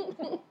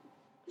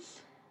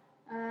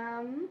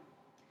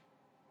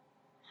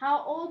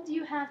 How old do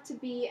you have to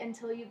be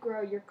until you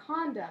grow your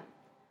condom?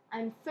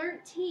 I'm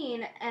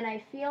 13 and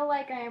I feel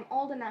like I am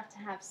old enough to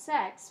have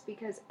sex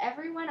because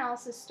everyone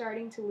else is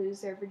starting to lose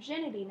their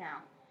virginity now.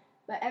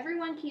 But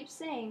everyone keeps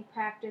saying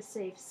practice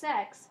safe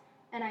sex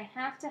and I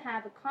have to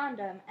have a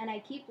condom and I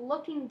keep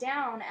looking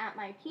down at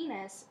my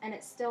penis and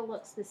it still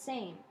looks the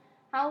same.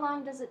 How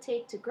long does it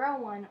take to grow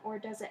one or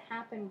does it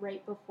happen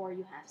right before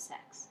you have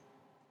sex?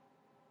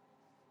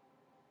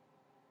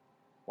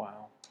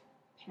 wow.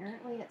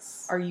 Apparently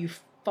it's Are you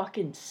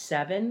fucking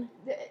 7?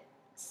 it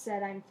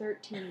said I'm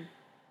 13.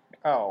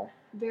 Oh,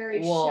 Very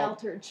Well,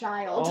 sheltered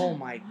child. Oh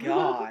my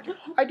god.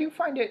 I do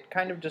find it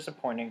kind of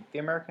disappointing. The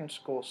American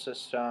school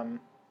system.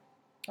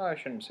 Oh, I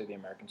shouldn't say the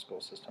American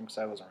school system because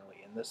I wasn't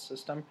really in this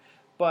system,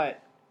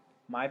 but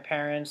my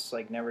parents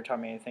like never taught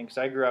me anything because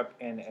I grew up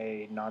in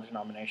a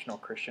non-denominational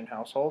Christian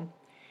household,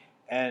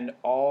 and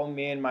all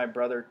me and my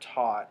brother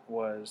taught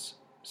was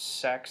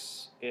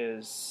sex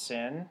is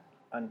sin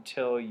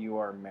until you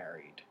are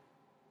married,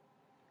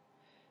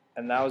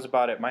 and that was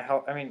about it. My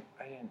health. I mean,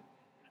 I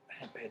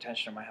didn't pay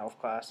attention to my health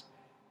class.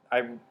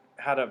 I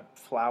had a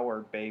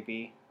flower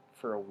baby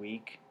for a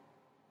week.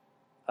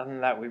 Other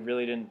than that, we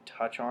really didn't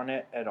touch on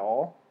it at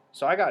all.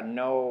 So I got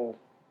no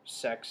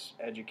sex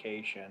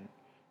education.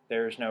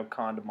 There's no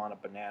condom on a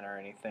banana or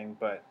anything,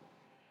 but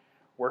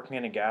working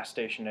in a gas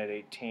station at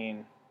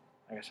 18,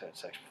 I guess I had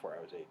sex before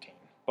I was 18,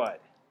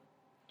 but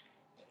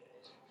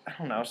I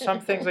don't know, some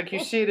things, like you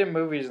see it in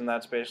movies and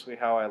that's basically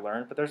how I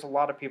learned, but there's a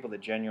lot of people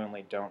that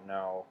genuinely don't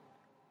know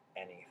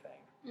anything.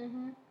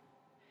 Mm-hmm.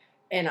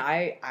 And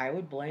I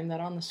would blame that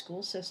on the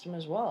school system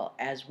as well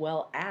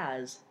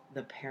as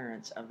the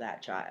parents of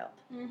that child.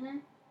 Mm-hmm.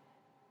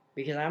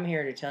 Because I'm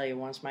here to tell you,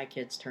 once my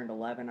kids turned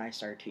 11, I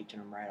started teaching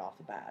them right off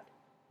the bat.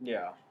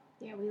 Yeah.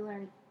 Yeah, we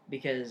learned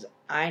Because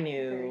I very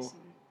knew soon.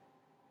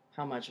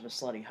 how much of a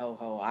slutty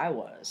ho-ho I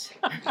was.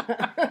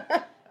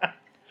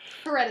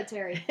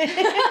 Hereditary.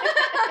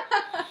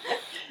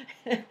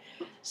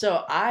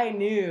 So I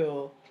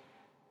knew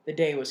the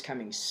day was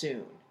coming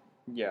soon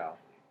Yeah.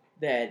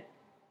 that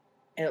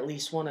at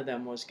least one of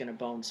them was going to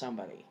bone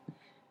somebody.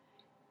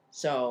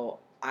 So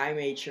I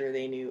made sure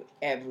they knew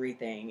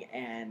everything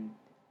and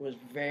was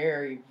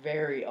very,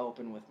 very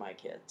open with my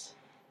kids.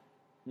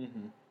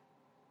 Mm-hmm.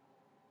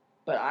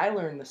 But I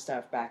learned the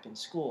stuff back in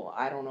school.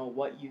 I don't know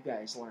what you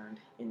guys learned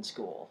in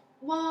school.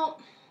 Well,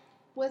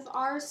 with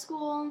our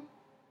school,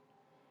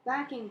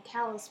 back in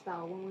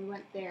Kalispell, when we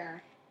went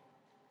there,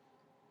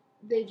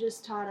 they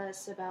just taught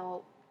us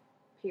about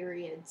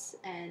periods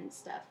and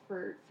stuff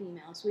for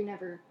females. We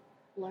never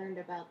learned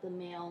about the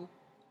male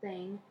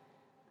thing.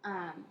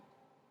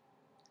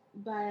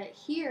 But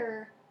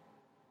here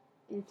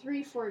in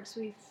Three Forks,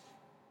 we've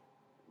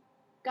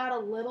got a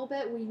little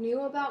bit. We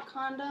knew about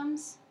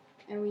condoms,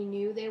 and we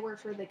knew they were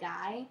for the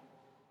guy,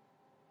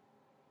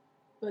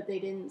 but they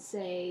didn't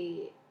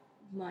say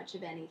much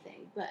of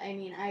anything. But I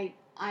mean, I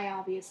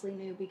obviously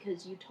knew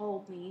because you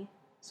told me,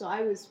 so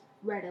I was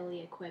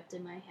readily equipped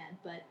in my head.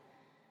 But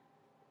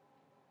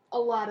a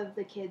lot of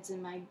the kids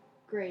in my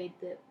grade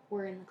that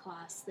were in the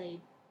class, they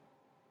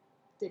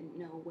didn't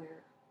know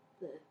where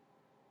the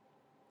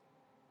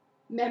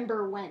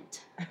member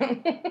went.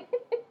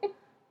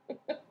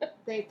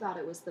 They thought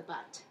it was the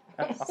butt.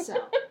 So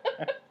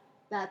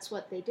that's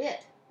what they did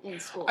in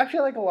school. I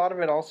feel like a lot of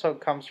it also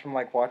comes from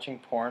like watching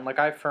porn. Like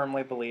I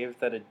firmly believe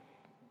that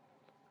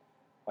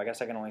I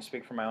guess I can only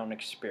speak from my own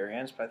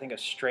experience, but I think a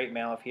straight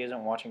male, if he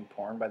isn't watching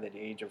porn by the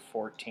age of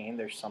 14,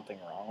 there's something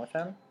wrong with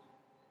him.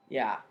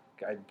 Yeah.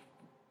 I'm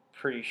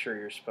pretty sure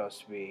you're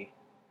supposed to be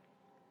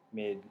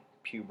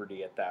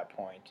mid-puberty at that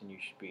point, and you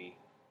should be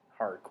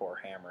hardcore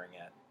hammering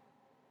it.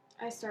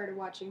 I started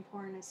watching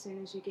porn as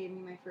soon as you gave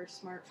me my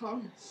first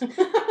smartphone.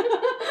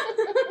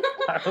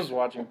 I was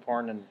watching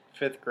porn in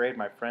 5th grade.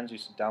 My friends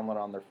used to download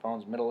on their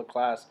phones. Middle of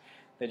class,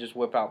 they just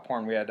whip out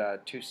porn. We had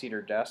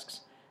 2-seater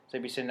desks. So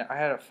they'd be sitting there. I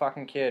had a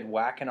fucking kid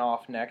whacking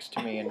off next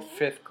to me in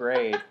 5th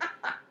grade,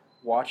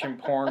 watching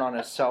porn on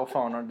his cell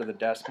phone under the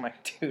desk. I'm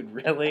like, dude,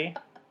 really?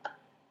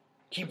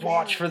 Keep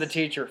watch for the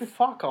teacher.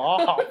 Fuck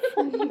off.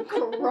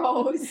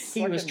 Gross.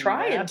 He was Fucking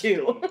trying nasty.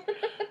 to.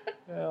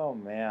 Oh,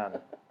 man.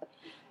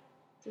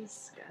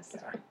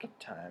 Disgusting. Yeah, good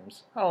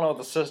times. I don't know what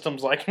the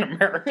system's like in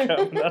America.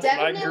 But that's what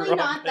I Definitely grew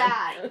not up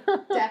that.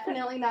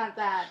 Definitely not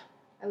that.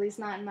 At least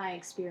not in my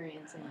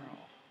experience. in. Anyway.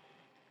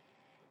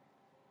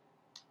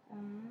 I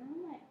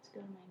have to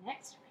go to my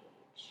next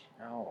page.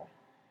 Oh.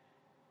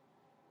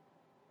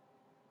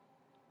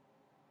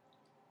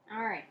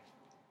 Alright.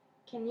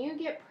 Can you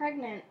get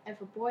pregnant if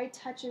a boy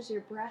touches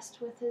your breast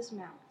with his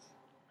mouth?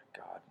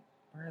 God,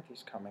 where are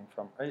these coming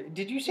from?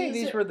 Did you say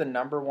These these are- were the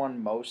 #1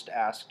 most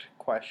asked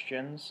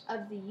questions?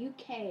 Of the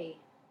UK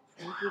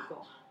from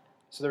Google.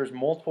 So there's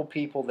multiple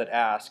people that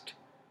asked,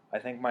 I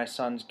think my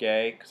son's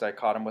gay because I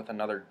caught him with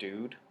another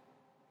dude.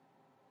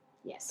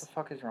 What Yes. the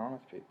fuck is wrong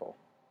with people?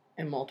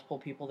 And multiple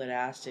people that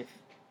asked if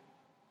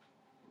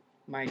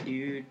my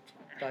dude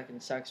fucking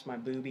sucks my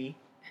boobie,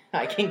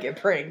 I can get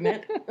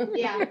pregnant.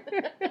 Yeah.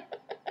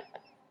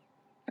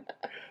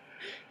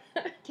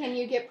 Can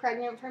you get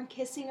pregnant from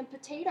kissing a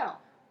potato?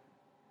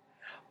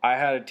 I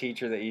had a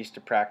teacher that used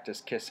to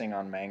practice kissing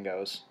on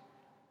mangoes.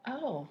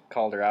 Oh.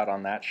 Called her out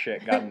on that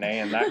shit. Got an A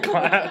in that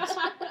class.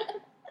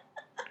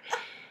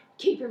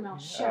 Keep your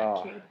mouth shut,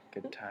 Oh, kid.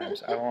 good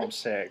times. I won't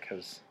say it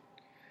because...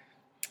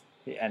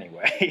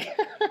 Anyway.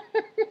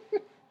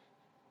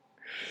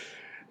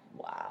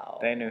 Wow.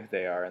 They knew who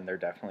they are, and they're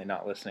definitely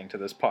not listening to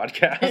this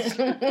podcast.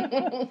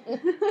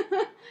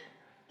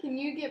 Can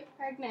you get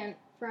pregnant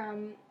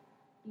from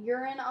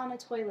urine on a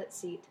toilet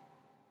seat?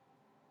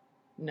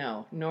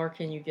 No, nor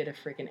can you get a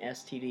freaking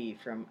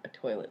STD from a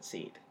toilet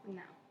seat.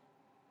 No.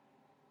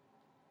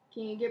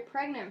 Can you get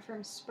pregnant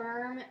from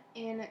sperm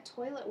in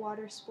toilet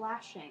water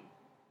splashing?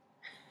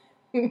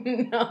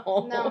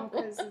 No. No,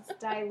 because it's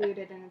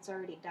diluted and it's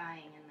already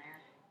dying in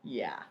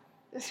Yeah.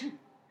 there.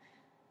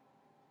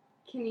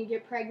 Can you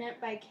get pregnant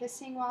by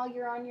kissing while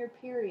you're on your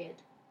period?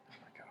 Oh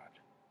my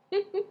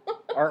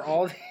god. Are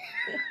all... You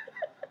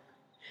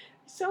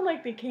sound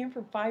like they came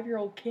from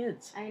 5-year-old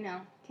kids. I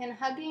know. Can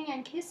hugging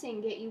and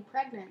kissing get you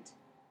pregnant?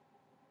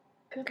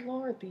 Good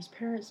Lord, these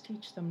parents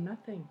teach them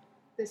nothing.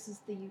 This is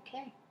the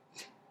UK.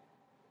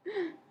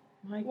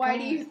 My Why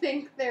God. do you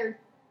think their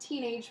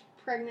teenage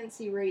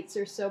pregnancy rates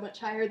are so much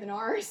higher than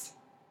ours?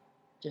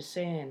 Just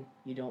saying,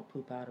 you don't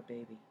poop out a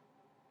baby.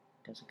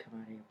 Doesn't come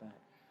out of your butt.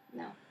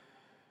 No.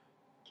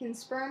 Can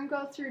sperm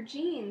go through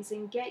genes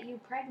and get you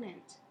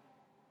pregnant?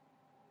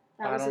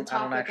 That was a I don't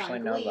topic actually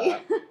on know Glee.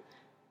 that.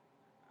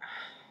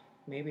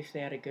 Maybe if they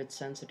had a good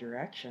sense of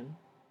direction.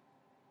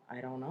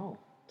 I don't know.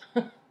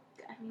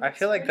 I it's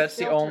feel like pretty that's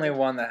the only filtered.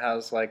 one that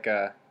has like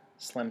a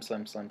slim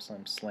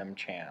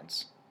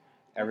chance.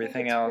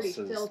 Everything else It's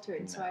pretty is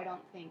filtered, so no. I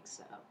don't think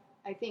so.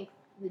 I think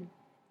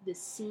the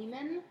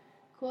semen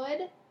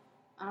could.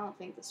 I don't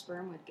think the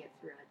sperm would get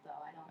through it,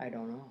 though. I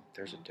don't know.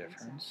 There's a don't think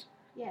so. difference.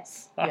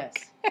 Yes. Yes.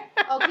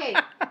 Okay.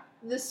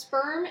 The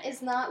sperm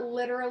is not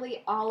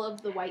literally all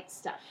of the white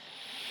stuff.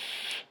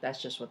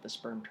 That's just what the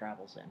sperm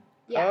travels in.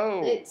 Yeah,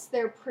 Oh. it's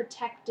their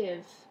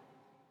protective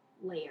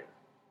layer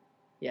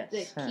Yes.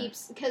 that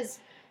keeps because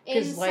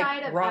Because inside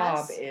like of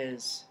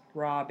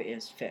Rob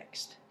is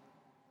fixed.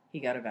 He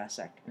got a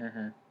vasectomy.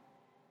 Mm-hmm.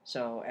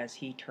 So as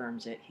he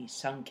terms it, he's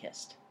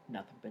sun-kissed.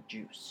 Nothing but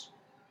juice.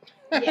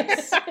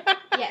 Yes.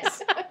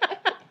 Yes.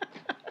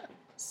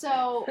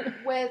 So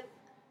with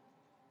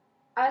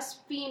us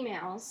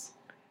females,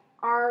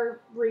 our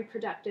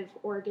reproductive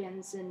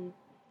organs and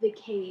the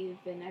cave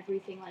and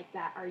everything like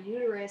that, our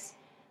uterus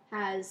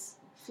has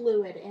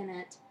fluid in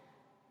it,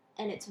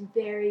 and it's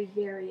very,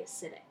 very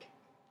acidic.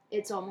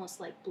 It's almost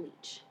like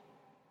bleach.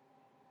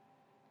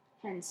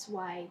 Hence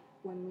why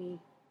when we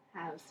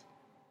have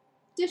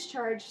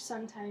discharge,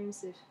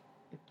 sometimes if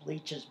It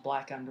bleaches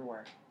black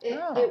underwear.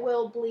 Oh. it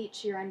will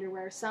bleach your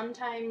underwear.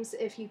 Sometimes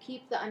if you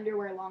keep the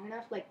underwear long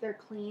enough, like they're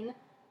clean,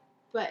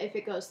 but if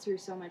it goes through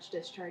so much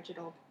discharge,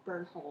 it'll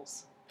burn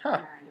holes in Huh.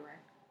 our underwear.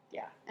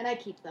 Yeah. And I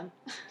keep them.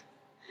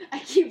 I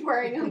keep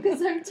wearing them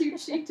because I'm too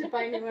cheap to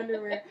buy new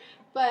underwear.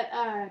 But,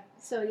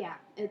 so yeah,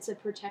 it's a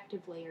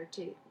protective layer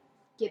to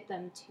get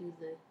them to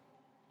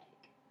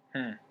the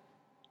egg.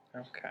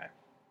 Okay.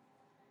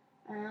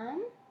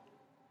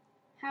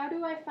 How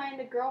do I find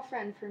a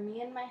girlfriend for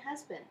me and my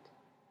husband?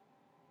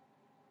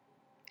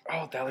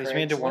 Oh, that leads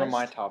me into one of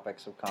my Craigslist?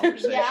 topics of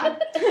conversation. Yeah.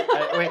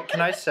 Wait,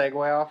 can I segue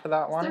off of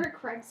that Is one? there a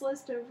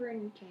Craigslist over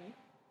in UK?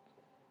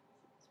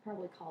 It's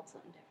probably called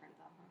something different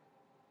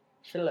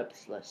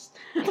Phillips list.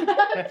 though,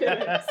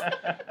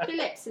 huh?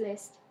 Phillips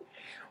list.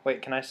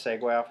 Wait, can I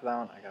segue off of that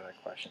one? I got a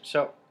question.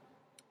 So,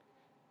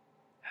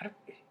 how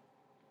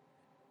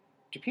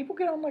do people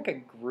get on like a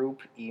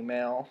group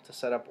email to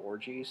set up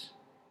orgies?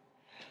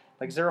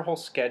 Like, is there a whole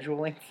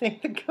scheduling thing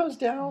that goes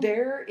down?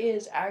 There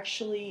is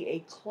actually a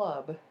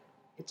club.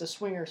 It's a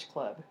swingers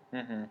club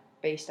Mm-hmm.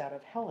 based out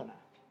of Helena.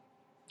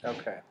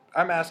 Okay.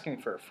 I'm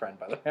asking for a friend,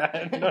 by the way. I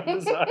have no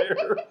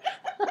desire.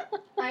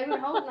 I would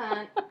hope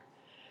not.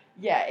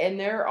 Yeah, and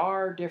there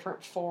are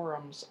different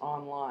forums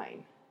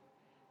online.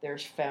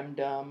 There's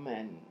femdom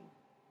and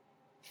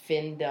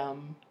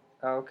findom,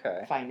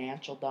 Okay.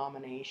 financial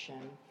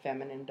domination,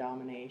 feminine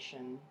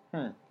domination.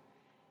 Hmm.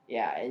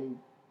 Yeah, and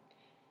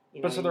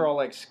you know, But so they're all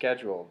like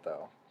scheduled,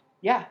 though.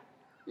 yeah,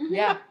 Mm-hmm.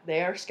 yeah,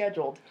 they are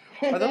scheduled.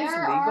 Are those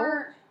There legal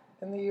are.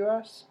 in the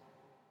U.S.?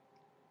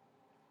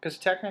 Because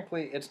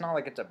technically, it's not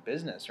like it's a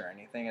business or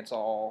anything. It's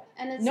all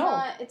And it's No.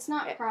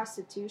 not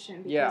prostitution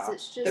because Yeah.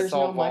 it's just There's it's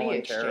all no money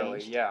voluntarily.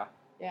 exchanged. Yeah.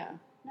 Yeah,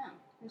 no.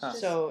 It's Huh.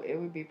 just so it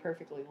would be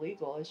perfectly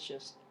legal. It's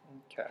just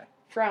Okay.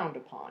 frowned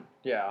upon.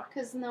 Yeah.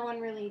 because no one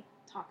really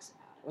talks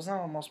about it. Wasn't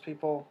that what most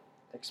people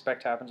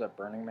expect happens at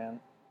Burning Man?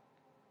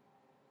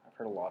 I've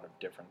heard a lot of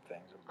different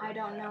things. At I Burning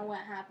don't Man. know what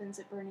happens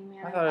at Burning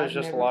Man. I thought it was I've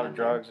just a never lot been of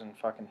there. drugs and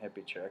fucking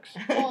hippie chicks.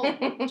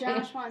 Well,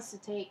 Josh wants to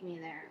take me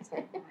there. It's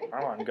like,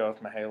 I want to go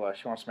with Mihaela.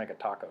 She wants to make a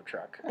taco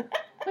truck.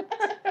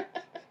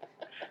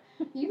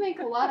 you make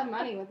a lot of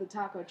money with the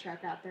taco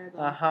truck out there,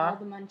 though. Uh-huh. All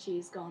the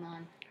munchies going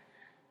on.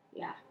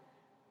 Yeah.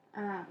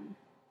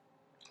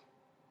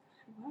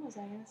 What was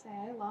I gonna say?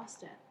 I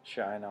lost it.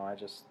 Sure, I know. I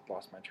just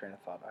lost my train of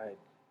thought. I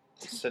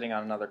was sitting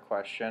on another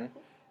question, and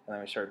then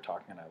we started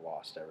talking, and I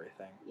lost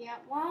everything. Yeah.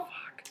 Well,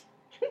 Fuck.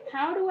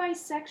 how do I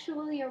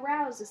sexually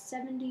arouse a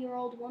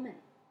 70-year-old woman?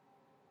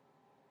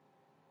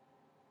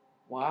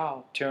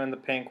 Wow. Two in the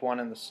pink, one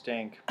in the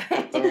stink.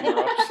 Boom,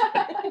 ropes.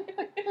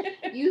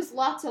 Use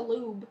lots of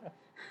lube.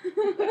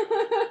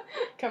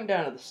 Come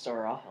down to the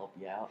store. I'll help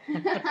you out.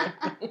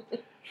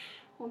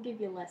 We'll give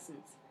you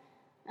lessons.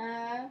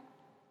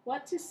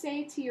 What to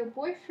say to your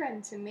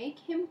boyfriend to make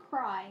him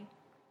cry?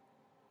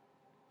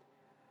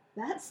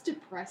 That's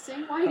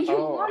depressing. Why do you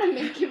Oh. want to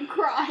make him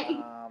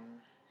cry?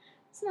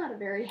 It's It's not a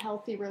very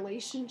healthy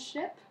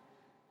relationship.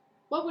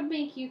 What would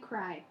make you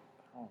cry?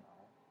 I don't know.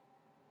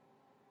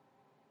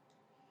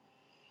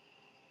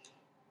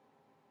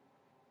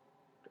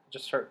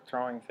 Just start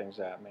throwing things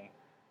at me.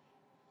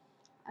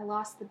 I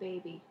lost the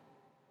baby.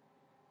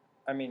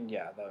 I mean,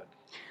 yeah, that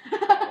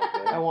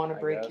would. I want to I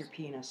break guess. your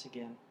penis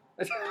again.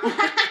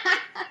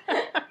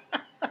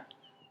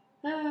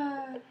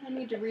 I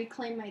need to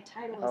reclaim my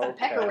title as a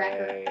pecker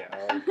Okay.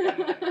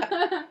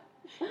 wrecker.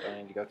 I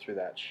need to go through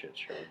that shit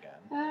show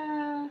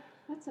again.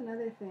 That's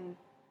another thing.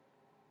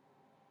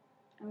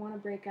 I want to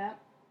break up.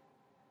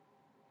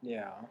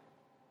 Yeah.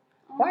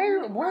 Oh, Why you are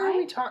would we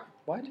cry? talking?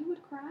 What? You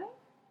would cry?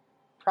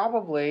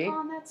 Probably.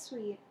 Oh, that's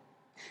sweet.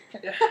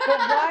 But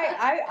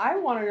why? I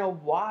want to know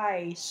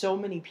why so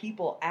many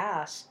people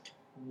asked,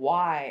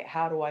 why?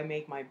 How do I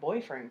make my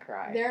boyfriend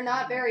cry? They're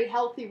not very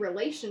healthy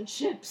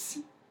relationships.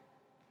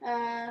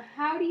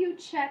 How do you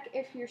check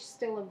if you're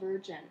still a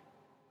virgin?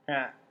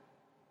 Yeah.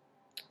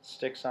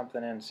 Stick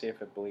something in, see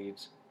if it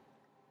bleeds.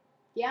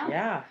 Yeah?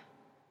 Yeah.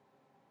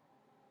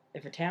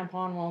 If a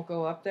tampon won't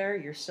go up there,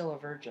 you're still a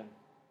virgin.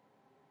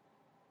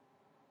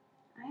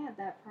 I had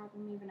that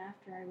problem even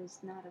after I was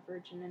not a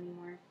virgin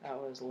anymore. That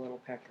was a little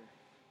pecker.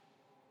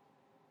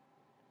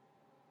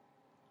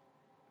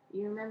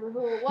 You remember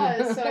who it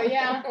was, so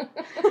yeah.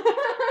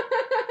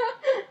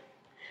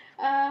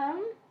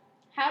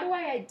 How do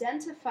I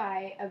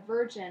identify a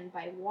virgin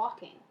by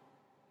walking?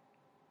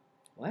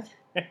 What?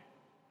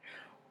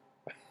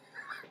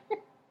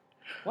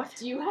 What?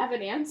 Do you have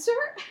an answer?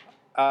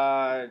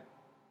 I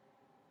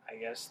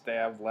guess they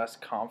have less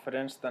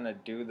confidence than a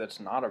dude that's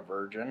not a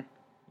virgin.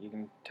 You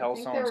can tell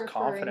think they're someone's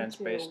referring confidence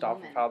to a based off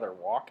of woman. how they're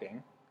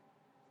walking.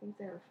 I think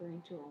they're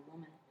referring to a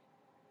woman.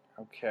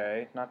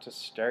 Okay, not to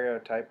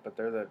stereotype, but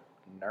they're the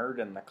nerd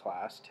in the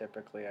class,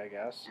 typically, I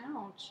guess.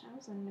 Ouch, I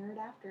was a nerd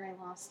after I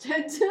lost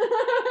it.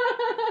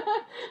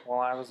 Well,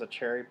 I was a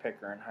cherry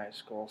picker in high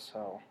school,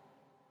 so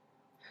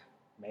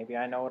maybe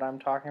I know what I'm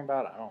talking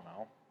about. I don't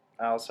know.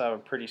 I also have a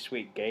pretty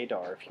sweet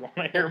gaydar if you want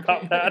to hear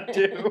about that,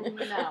 too.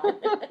 No.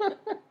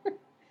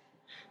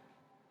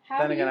 How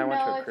Then do again, you I went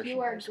to a know if Christian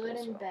you are high school, good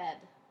in so. bed?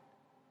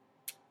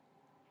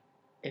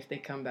 If they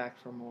come back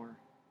for more.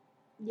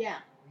 Yeah.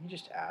 You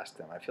just ask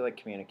them. I feel like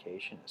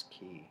communication is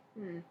key.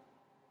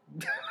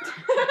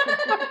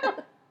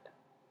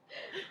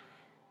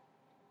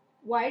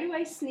 Why do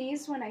I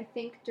sneeze when I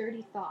think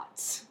dirty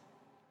thoughts?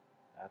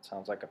 That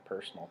sounds like a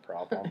personal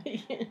problem.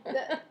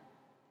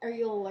 Are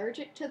you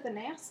allergic to the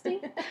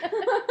nasty?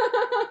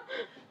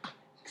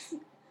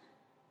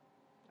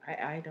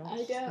 I don't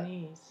I don't.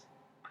 sneeze.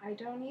 I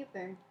don't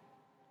either.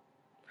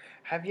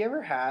 Have you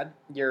ever had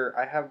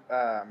I have,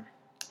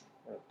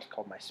 what's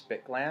called my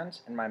spit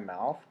glands in my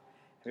mouth.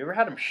 Have you ever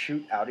had them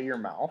shoot out of your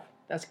mouth?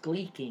 That's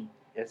gleeking.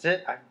 Is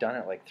it? I've done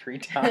it like 3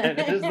 times. It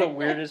is the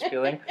weirdest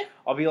feeling.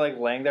 I'll be like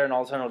laying there and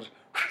all of a sudden I'll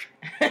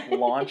just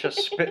launch a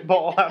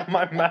spitball out of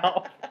my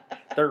mouth.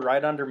 They're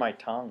right under my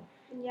tongue.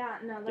 Yeah,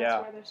 no, that's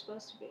Yeah. where they're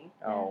supposed to be.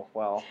 Oh,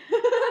 well.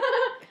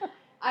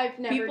 I've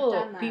never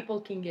done that. People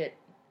can get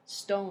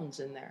stones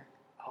in there.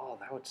 Oh,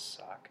 that would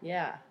suck.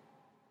 Yeah.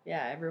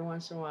 Yeah, every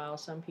once in a while,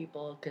 some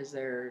people, because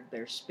their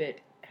spit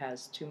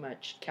has too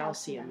much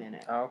calcium in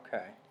it.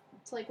 Okay.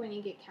 It's like when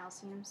you get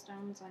calcium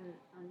stones on your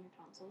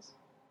tonsils.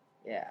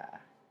 Yeah.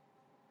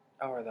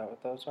 Oh, are that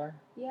what those are?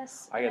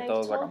 Yes. I and get I've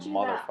those like a told you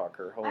that.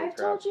 motherfucker. Holy I've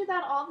crap. told you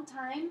that all the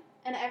time,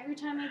 and every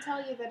time I tell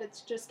you that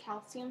it's just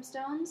calcium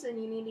stones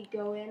and you need to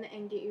go in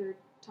and get your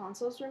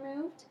tonsils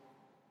removed,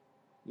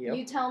 Yep.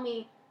 you tell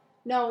me,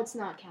 no, it's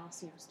not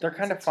calcium stones. They're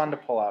kind of it's fun to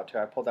fine." pull out, too.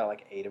 I pulled out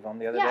like 8 of them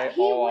the other Yeah, day,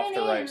 he all off went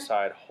the right in.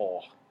 side.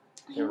 Oh,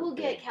 He they were will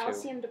get big, too.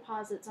 calcium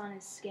deposits on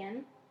his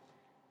skin,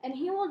 and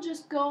he will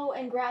just go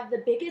and grab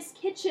the biggest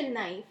kitchen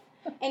knife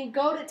and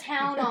go to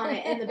town on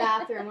it in the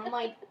bathroom. I'm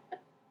like,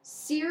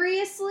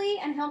 seriously?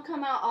 And he'll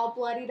come out all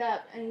bloodied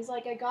up, and he's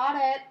like, I got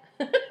it.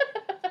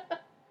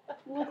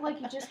 You look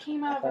like you just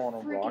came out of Pulling a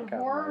a rock freaking out of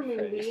horror my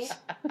movie. face.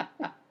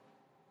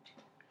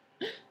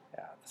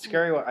 Yeah, the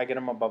scary one, I get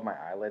them above my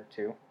eyelid,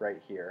 too, right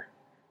here.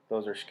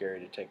 Those are scary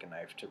to take a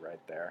knife to right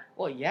there.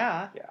 Well,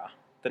 yeah. Yeah.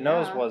 The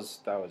nose Yeah.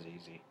 that was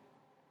easy.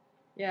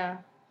 Yeah.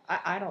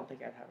 I don't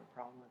think I'd have a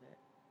problem with it.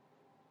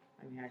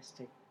 I mean, I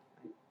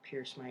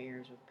pierce my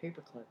ears with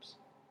paper clips.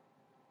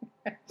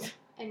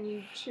 And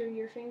you chew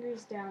your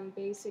fingers down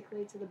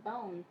basically to the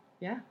bone.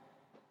 Yeah.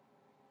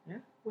 Yeah.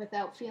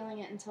 Without feeling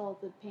it until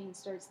the pain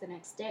starts the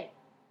next day.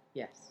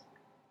 Yes.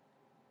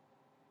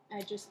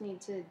 I just need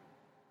to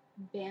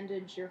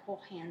bandage your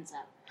whole hands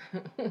up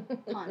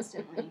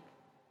constantly.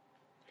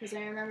 Because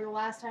I remember the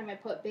last time I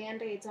put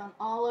Band-Aids on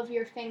all of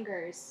your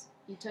fingers,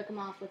 you took them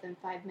off within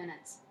 5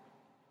 minutes.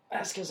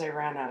 That's because I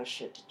ran out of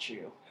shit to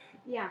chew.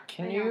 Yeah.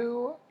 Can I know.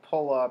 you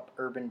pull up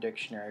Urban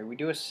Dictionary? We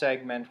do a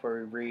segment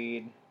where we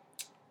read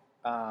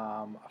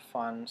a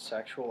fun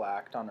sexual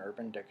act on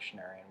Urban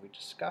Dictionary, and we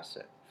discuss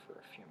it for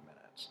a few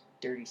minutes.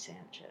 Dirty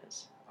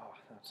Sanchez. Oh,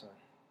 that's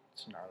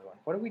a gnarly one.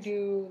 What did we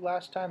do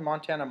last time?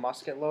 Montana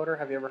Musket Loader.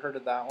 Have you ever heard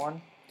of that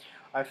one?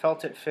 I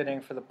felt it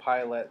fitting for the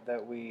pilot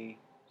that we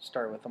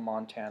start with a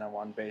Montana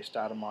one based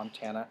out of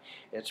Montana.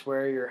 It's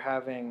where you're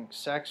having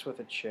sex with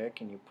a chick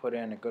and you put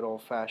in a good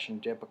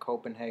old-fashioned dip of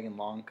Copenhagen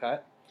long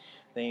cut.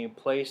 Then you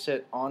place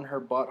it on her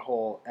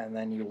butthole and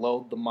then you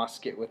load the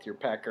musket with your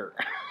pecker.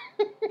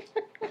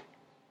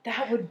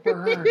 That would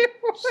burn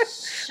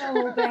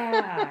so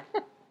bad.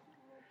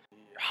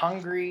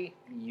 Hungry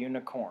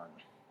Unicorn.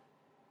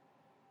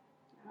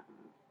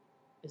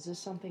 Is this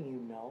something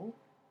you know?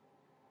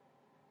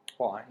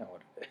 Well, I know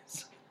what it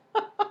is.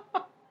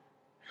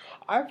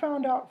 I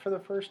found out for the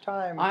first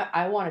time.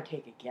 I want to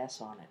take a guess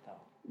on it, though.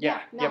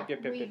 Yeah. No,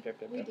 Yep.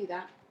 we do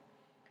that.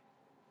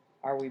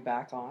 Are we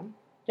back on?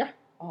 Yeah.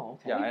 Oh,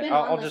 okay. Yeah, We've been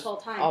I'll on this just- whole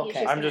time. Okay.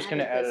 He's I'm just going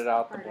to this edit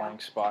out the part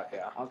blank spot,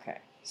 yeah. Okay.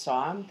 So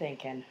I'm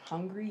thinking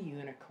hungry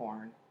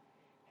unicorn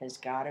has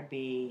got to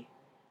be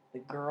the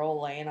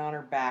girl laying on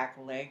her back,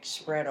 legs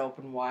spread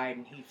open wide,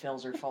 and he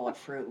fills her full of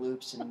Fruit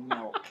Loops and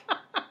milk.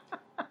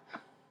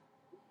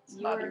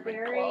 You not are even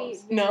very,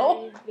 close. very,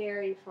 No?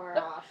 very far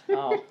off.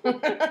 Oh.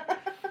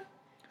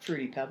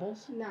 Fruity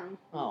Pebbles? No.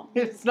 Oh.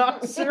 It's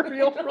not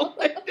cereal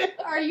related.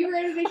 Are you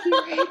ready to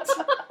hear it?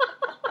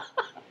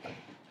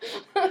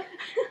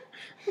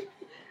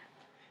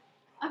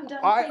 I'm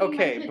done.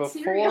 feeding my kid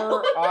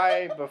cereal.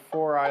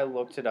 before I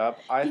looked it up,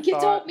 I He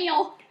gets thought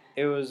oatmeal.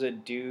 it was a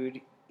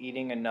dude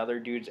eating another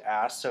dude's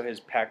ass, so his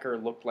pecker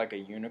looked like a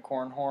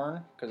unicorn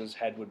horn because his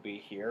head would be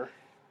here.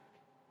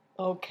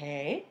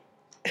 Okay.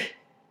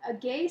 A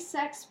gay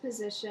sex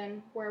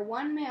position where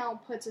one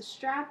male puts a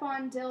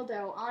strap-on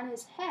dildo on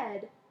his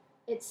head,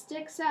 it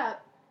sticks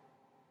up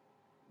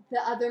the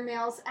other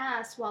male's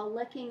ass while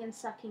licking and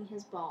sucking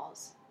his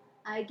balls.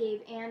 I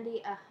gave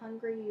Andy a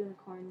hungry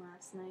unicorn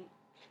last night.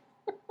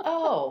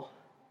 Oh.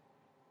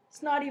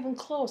 It's not even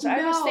close.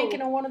 I was No.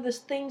 thinking of one of the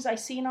things I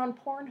seen on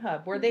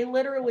Pornhub where they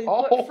literally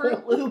Oh. put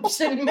Fruit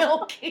Loops and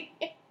milk in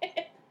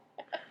it.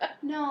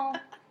 No,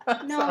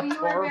 That no, sounds you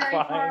are very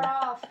horrifying. far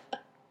off.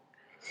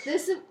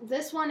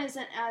 This one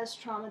isn't as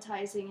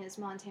traumatizing as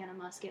Montana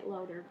Musket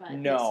Loader, but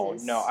No,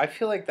 this is, no. I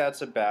feel like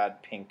that's a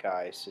bad pink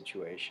eye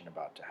situation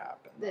about to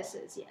happen. This though.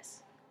 is,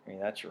 yes. I mean,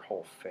 that's your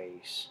whole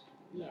face.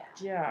 Yeah.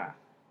 Yeah.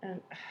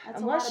 And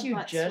That's a lot unless of you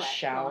butt just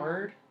sweat going on.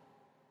 showered,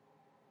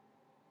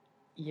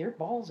 your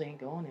balls ain't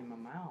going in my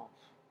mouth.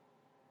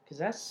 Because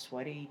that's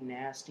sweaty,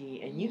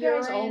 nasty, and you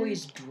guys Urine.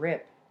 always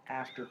drip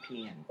after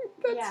peeing.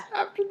 That's Yeah.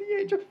 after the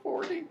age of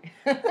 40.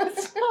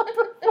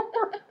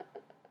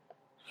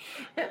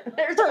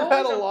 There's I've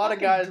had always a lot of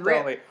fucking guys drip.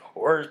 tell me,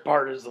 worst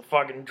part is the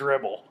fucking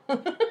dribble.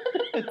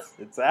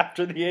 It's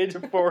after the age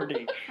of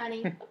 40.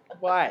 Honey,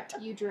 What?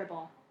 you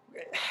dribble.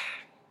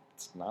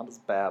 It's not as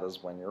bad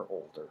as when you're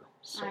older.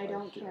 So I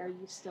don't hear. care.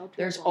 You still dribble.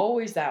 There's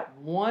always that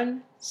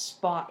one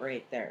spot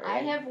right there. I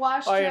Right? have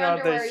washed Oh, you your know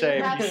what they underwear. say.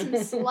 You have some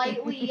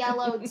slightly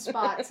yellowed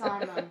spots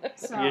on them.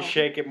 So. You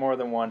shake it more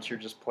than once, you're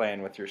just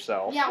playing with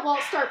yourself. Yeah, well,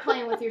 start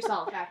playing with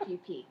yourself after you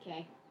pee,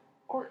 okay?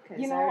 Or, Because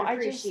you know, I I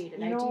just, appreciate it.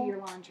 you I know, do your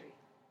laundry.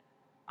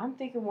 I'm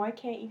thinking, why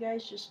can't you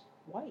guys just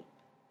wipe?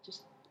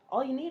 Just,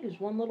 all you need is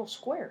one little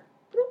square.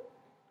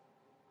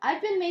 I've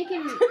been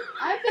making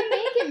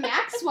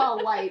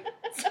Maxwell wipe.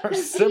 It's our 'Cause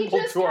he symbol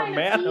just to our kinda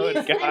manhood,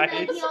 pees, guys.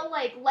 And then he'll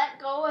like let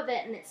go of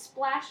it and it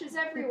splashes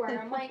everywhere.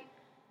 I'm like,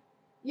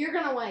 you're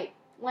gonna wipe.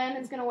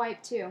 Landon's gonna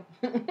wipe too.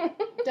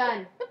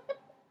 Done.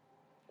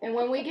 And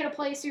when we get a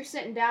place, you're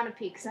sitting down to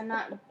pee because I'm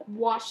not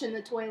washing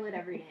the toilet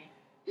every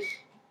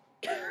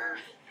day.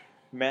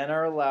 Men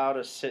are allowed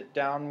a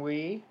sit-down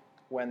wee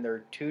when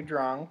they're too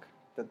drunk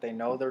that they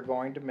know they're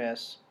going to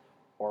miss,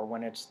 or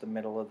when it's the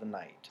middle of the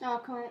night. Oh,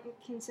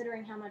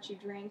 considering how much you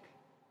drink,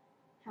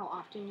 how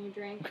often you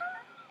drink,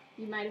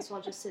 you might as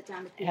well just sit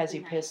down to pee. Has he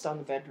every night. pissed on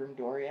the bedroom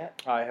door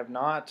yet? I have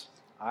not.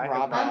 I have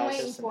Rob, not I'm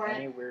waiting pissed in for it.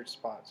 any weird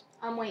spots.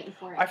 I'm waiting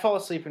for it. I fall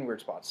asleep in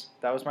weird spots.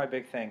 That was my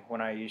big thing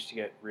when I used to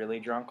get really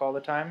drunk all the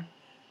time.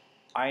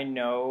 I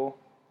know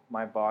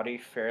my body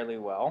fairly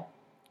well.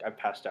 I've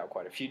passed out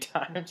quite a few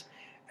times.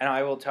 And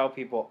I will tell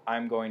people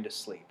I'm going to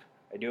sleep.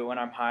 I do it when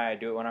I'm high. I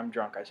do it when I'm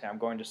drunk. I say I'm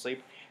going to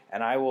sleep.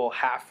 And I will,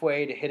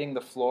 halfway to hitting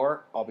the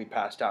floor, I'll be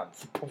passed out.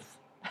 Poof,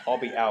 I'll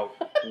be out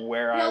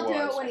where I He'll was.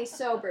 do it when he's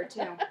sober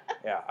too.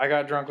 Yeah, I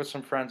got drunk with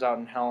some friends out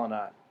in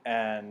Helena,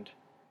 and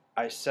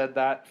I said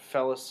that,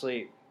 fell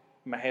asleep.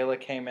 Mihaela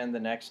came in the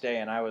next day,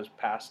 and I was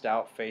passed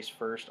out face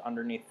first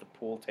underneath the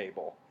pool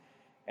table.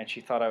 And she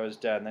thought I was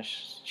dead. And then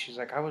she's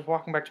like, I was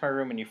walking back to my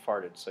room, and you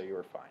farted, so you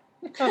were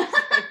fine.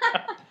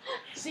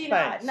 See,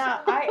 Thanks.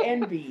 now I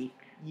envy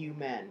you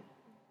men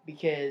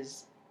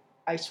because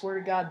I swear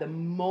to God, the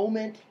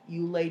moment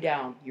you lay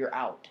down, you're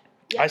out.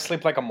 Yep. I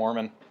sleep like a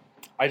Mormon.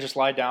 I just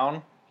lie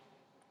down,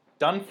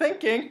 done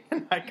thinking,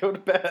 and I go to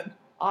bed.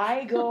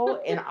 I go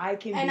and I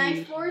can And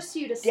be I force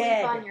you to sleep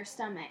dead. on your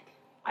stomach.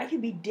 I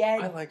can be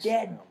dead, I like sleeping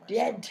on my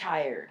dead stomach.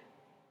 tired.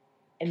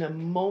 And the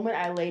moment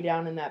I lay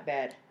down in that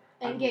bed,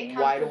 And I'm get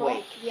wide comfortable.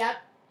 awake. Yep.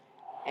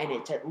 And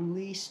it's at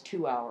least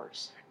 2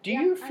 hours. Do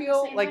Yeah, you I'm the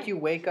feel same like way. you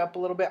wake up a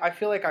little bit? I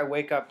feel like I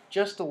wake up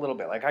just a little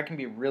bit. Like I can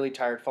be really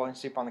tired, falling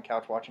asleep on the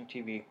couch watching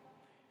TV.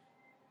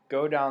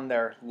 Go down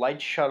there,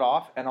 lights shut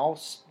off, and I'll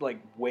like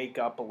wake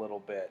up a little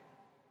bit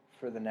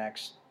for the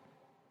next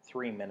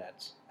 3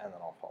 minutes, and then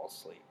I'll fall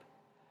asleep.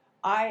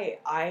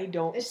 I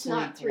don't It's sleep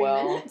not 3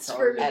 well minutes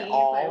for me at if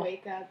all. I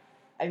wake up.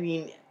 I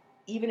mean,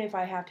 even if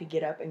I have to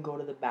get up and go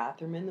to the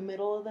bathroom in the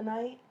middle of the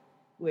night,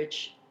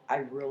 which I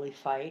really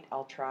fight,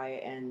 I'll try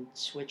and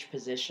switch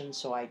positions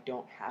so I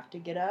don't have to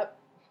get up.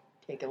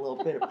 Take a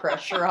little bit of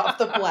pressure off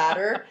the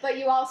bladder. But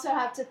you also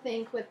have to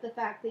think with the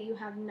fact that you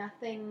have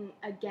nothing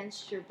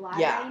against your bladder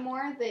Yeah.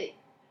 anymore, that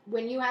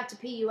when you have to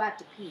pee, you have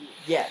to pee.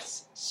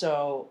 Yes.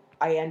 So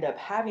I end up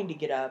having to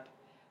get up,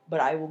 but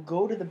I will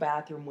go to the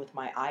bathroom with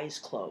my eyes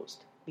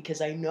closed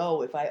because I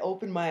know if I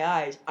open my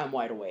eyes, I'm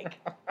wide awake.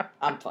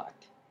 I'm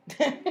fucked.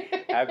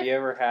 Have you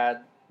ever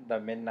had the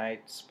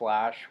midnight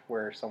splash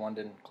where someone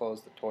didn't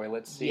close the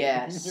toilet seat.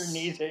 Yes. Your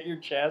knees hit your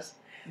chest.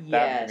 Yes.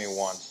 That happened to me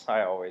once.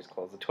 I always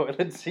close the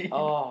toilet seat.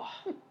 Oh,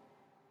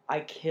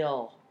 I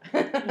kill.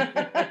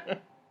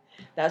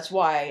 That's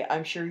why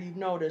I'm sure you've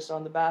noticed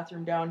on the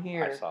bathroom down I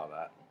here, saw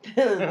that.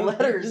 the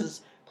letters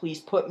is, please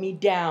put me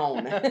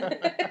down.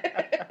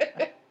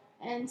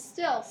 And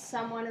still,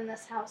 someone in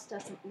this house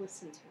doesn't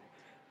listen to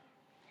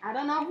it. I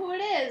don't know who it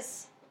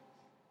is,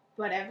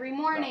 but every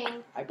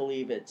morning I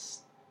believe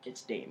it's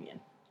Damien.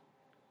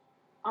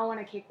 I want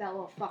to kick that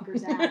little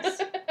fucker's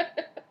ass.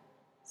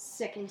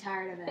 Sick and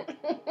tired of it.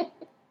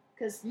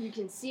 Because you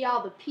can see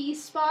all the pee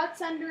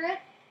spots under it.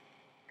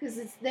 Because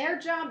it's their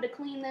job to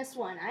clean this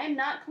one. I am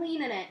not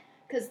cleaning it.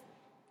 Because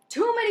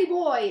too many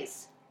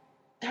boys.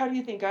 How do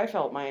you think I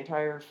felt my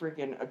entire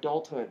freaking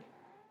adulthood?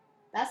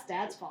 That's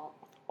Dad's fault.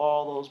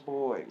 All those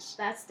boys.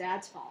 That's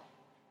Dad's fault.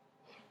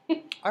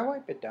 I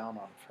wipe it down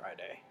on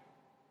Friday.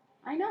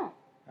 I know.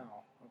 Oh,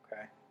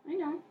 okay. I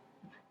know.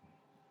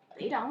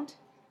 They don't.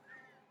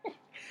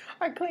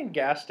 I cleaned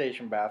gas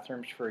station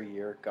bathrooms for a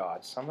year.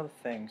 God, some of the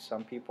things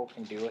some people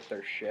can do with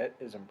their shit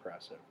is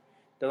impressive.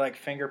 They're like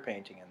finger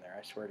painting in there,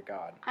 I swear to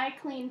God. I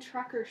clean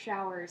trucker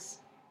showers.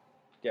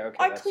 Yeah, okay.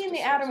 I that's cleaned the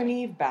disgusting. Adam and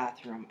Eve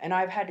bathroom, and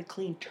I've had to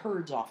clean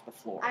turds off the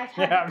floor. I've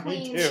had Yeah, to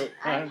me clean. too.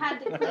 I've had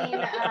to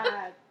clean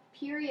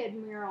period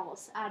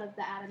murals out of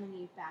the Adam and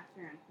Eve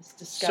bathroom. It's So,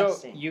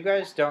 disgusting. you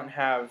guys don't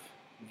have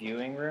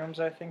viewing rooms,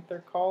 I think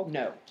they're called?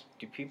 No.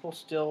 Do people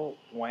still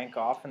wank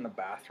off in the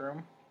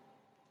bathroom?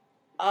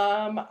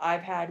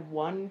 I've had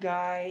one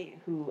guy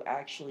who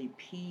actually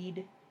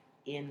peed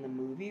in the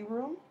movie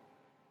room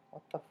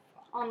What the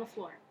fuck? On the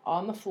floor.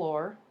 on the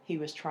floor. He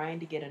was trying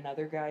to get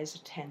another guy's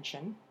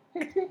attention.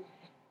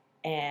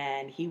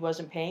 And he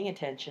wasn't paying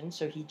attention,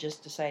 so he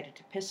just decided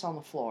to piss on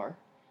the floor.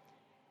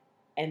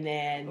 And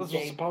then This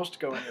was supposed to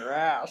go in your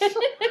ass.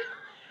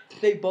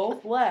 they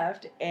both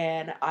left,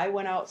 and I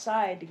went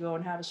outside to go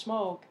and have a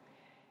smoke.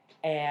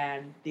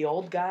 And the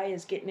old guy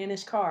is getting in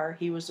his car.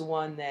 He was the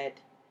one that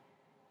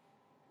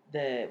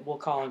we'll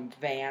call him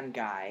van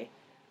guy,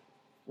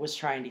 was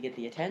trying to get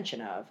the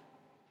attention of.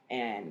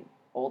 And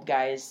old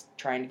guy is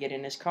trying to get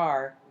in his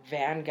car.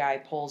 Van guy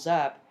pulls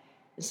up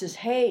and says,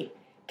 "Hey,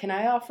 can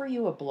I offer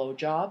you a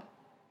blowjob?"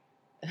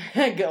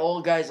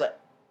 Old guy's like,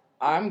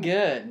 "I'm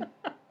good.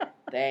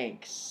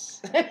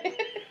 Thanks."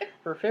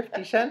 For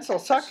 50 cents, I'll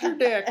suck your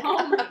dick.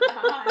 Oh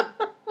my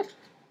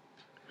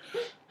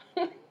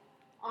god.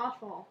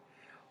 Awful.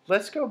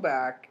 Let's go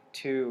back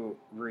to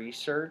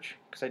research,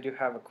 because I do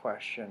have a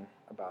question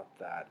about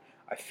that.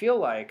 I feel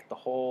like the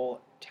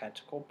whole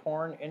tentacle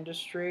porn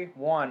industry,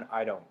 one,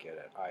 I don't get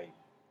it. I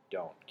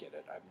don't get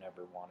it. I've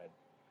never wanted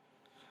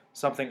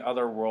something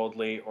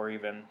otherworldly or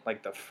even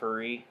like the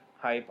furry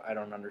hype. I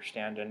don't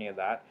understand any of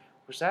that.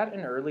 Was that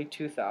an early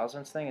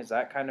 2000s thing? Is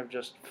that kind of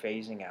just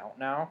phasing out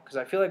now? Because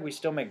I feel like we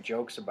still make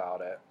jokes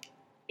about it.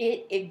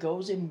 It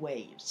goes in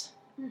waves.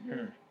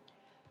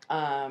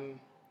 Mm-hmm.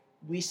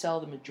 We sell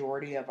the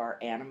majority of our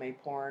anime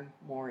porn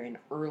more in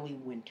early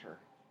winter.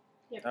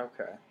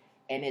 Okay.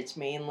 And it's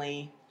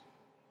mainly,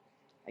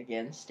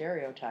 again,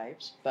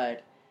 stereotypes,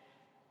 but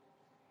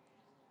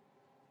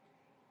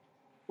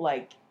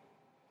like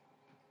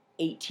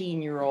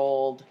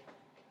 18-year-old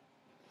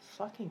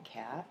fucking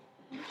cat.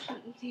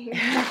 Eating.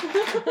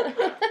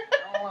 Oh,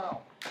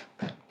 wow.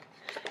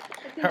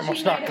 I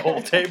almost knocked the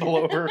whole table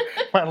over.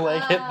 My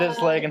leg hit this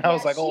leg, and I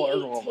was like,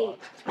 oh,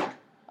 tape.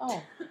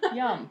 Oh,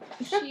 yum.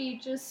 She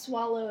just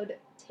swallowed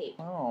tape.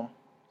 oh,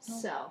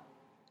 So.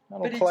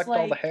 that'll But it's collect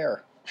all the like-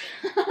 hair.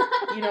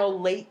 You know,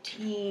 late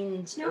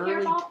teens, No early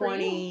hairball for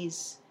you.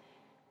 20s,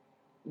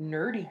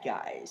 nerdy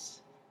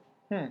guys.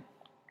 Hmm.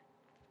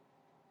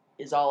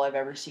 Is all I've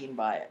ever seen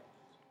by it.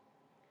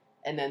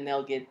 And then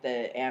they'll get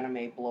the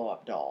anime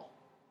blow-up doll.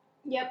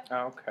 Yep.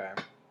 Okay.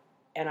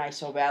 And I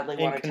so badly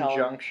In want to tell him,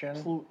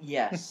 conjunction.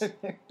 yes.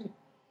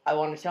 I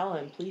want to tell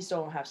him, please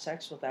don't have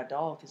sex with that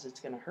doll because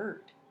it's going to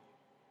hurt.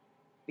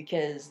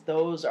 Because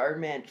those are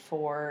meant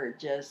for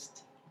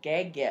just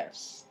gag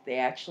gifts. They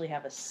actually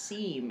have a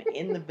seam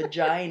in the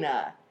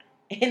vagina.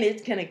 And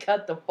it's going to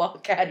cut the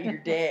fuck out of your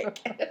dick.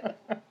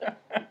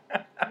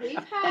 We've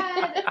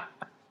had.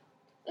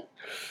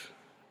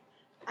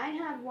 I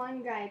had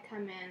one guy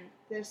come in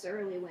this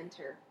early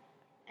winter,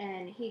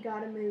 and he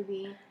got a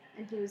movie,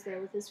 and he was there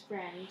with his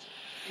friend,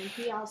 and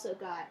he also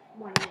got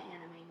one of the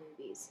anime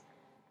movies.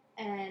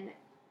 And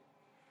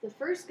the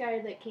first guy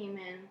that came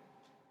in,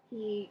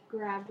 he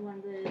grabbed one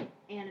of the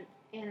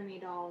anime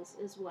dolls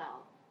as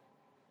well.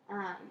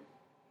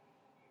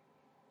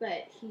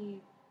 But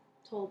he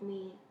told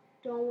me,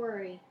 "Don't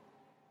worry,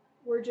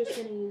 we're just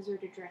gonna use her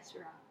to dress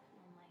her up."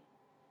 And I'm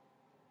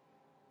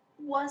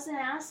like, wasn't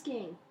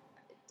asking.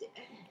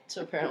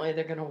 So apparently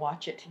they're going to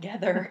watch it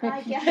together.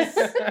 I guess.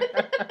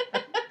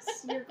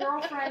 It's your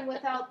girlfriend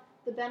without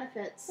the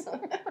benefits,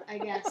 I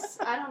guess.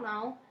 I don't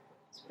know.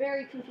 It's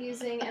very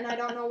confusing, and I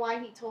don't know why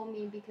he told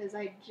me because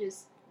I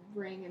just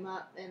rang him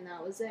up and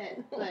that was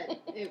it.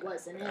 But it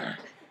wasn't it.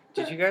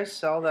 Did you guys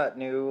sell that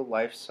new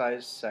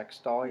life-size sex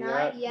doll yet?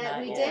 Not yet.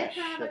 Not We yet. did Oh, have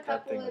shit, a that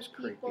couple thing of was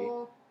creepy.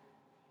 people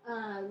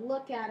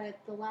look at it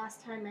the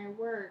last time I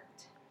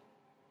worked,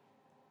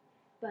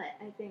 but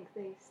I think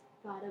they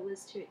thought it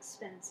was too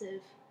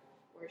expensive,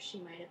 or she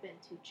might have been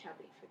too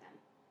chubby for them.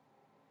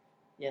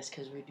 Yes,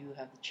 because we do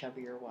have the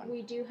chubbier one.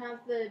 We do have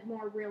the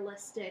more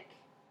realistic,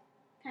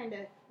 kind of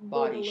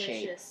Body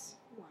shape. bootylicious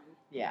one.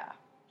 Yeah.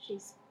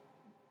 She's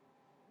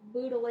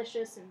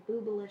bootylicious and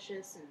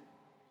boobalicious, and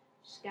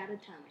she's got a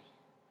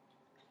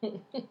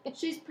tummy.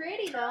 She's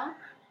pretty though.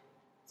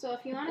 So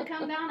if you want to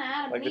come down to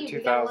Adam Like and the Eve,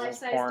 we got a 2000s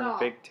life-size porn, doll.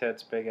 big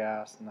tits, big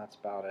ass, and that's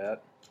about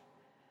it.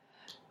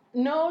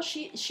 No,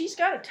 she's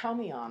got a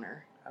tummy on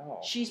her. Oh.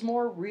 She's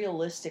more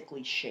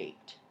realistically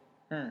shaped.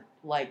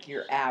 Like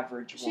your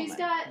average woman. She's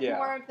got Yeah.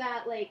 more of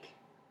that like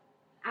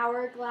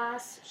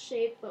hourglass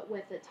shape, but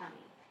with a tummy.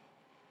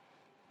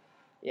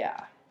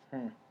 Yeah.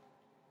 Hmm.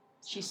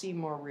 She seemed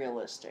more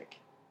realistic.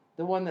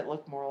 The one that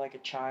looked more like a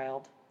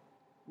child,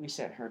 we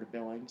sent her to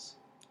Billings.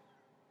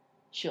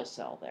 She'll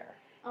sell there.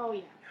 Oh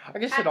yeah. I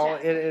guess Hat it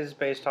Jack. is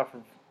based off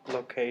of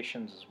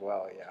locations as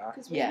well, yeah.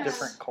 'Cause we Yes. have,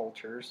 Different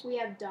cultures. We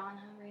have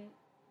Donna, right?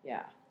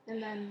 Yeah.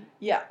 And then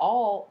Yeah,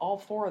 all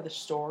four of the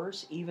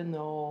stores, even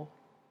though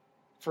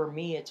for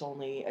me it's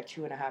only a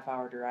 2.5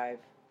 hour drive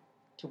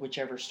to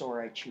whichever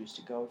store I choose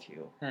to go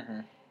to, Mm-hmm.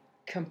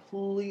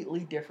 completely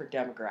different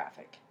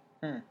demographic.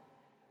 Hmm.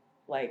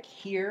 Like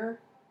here,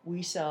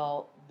 we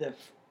sell the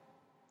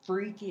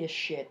freakiest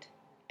shit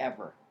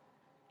ever.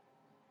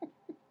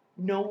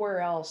 Nowhere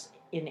else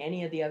in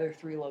any of the other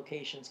 3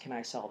 locations can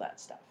I sell that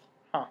stuff.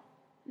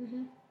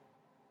 mhm.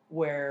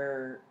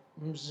 Where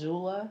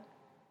Missoula,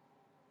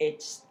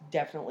 it's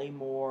definitely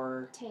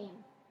more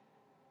Tame.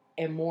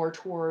 and more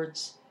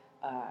towards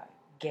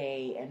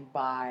gay and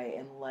bi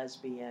and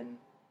lesbian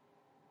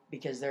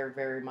because they're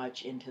very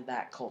much into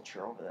that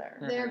culture over there.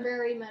 They're Mhm.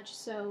 very much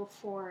so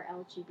for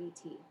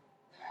LGBT.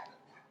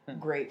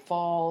 Great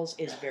Falls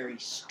is very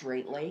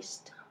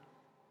straight-laced,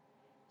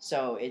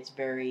 so it's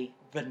very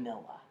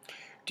vanilla.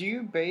 Do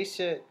you base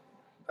it,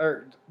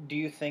 or do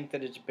you think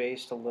that it's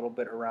based a little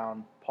bit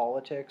around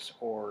politics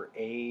or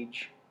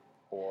age,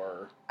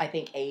 or I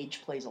think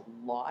age plays a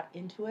lot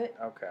into it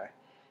okay,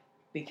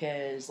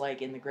 because,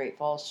 like in the Great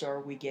Falls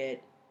store, we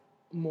get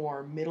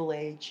more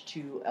middle-aged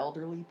to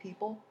elderly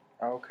people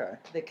okay,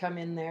 that come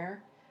in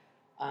there.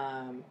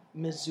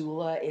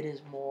 Missoula, it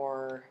is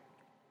more.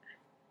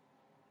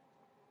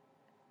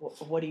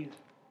 What do you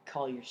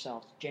call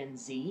yourself? Gen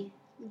Z?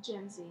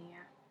 Gen Z, yeah.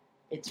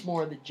 It's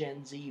more the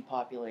Gen Z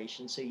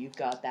population. So you've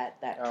got that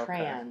Okay.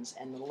 trans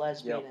and the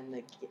lesbian Yep.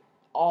 and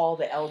all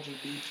the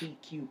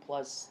LGBTQ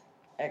plus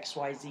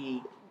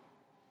XYZ,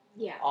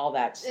 Yeah. all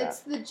that stuff. It's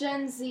the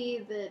Gen Z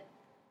that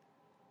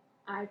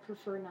I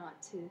prefer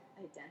not to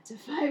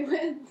identify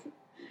with.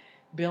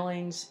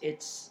 Billings,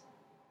 it's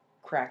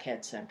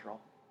crackhead central.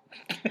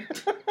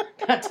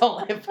 That's all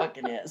it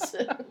fucking is.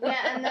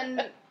 Yeah, and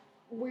then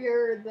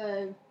we're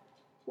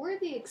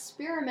the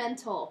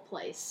experimental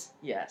place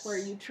Yes. where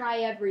you try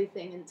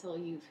everything until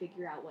you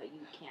figure out what you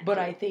can't. But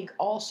do. I think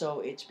also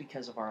it's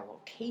because of our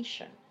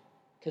location.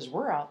 Because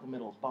we're out in the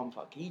middle of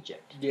bumfuck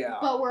Egypt. yeah,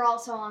 But we're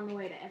also on the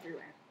way to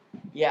everywhere.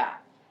 Yeah.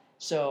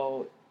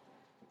 So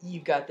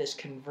you've got this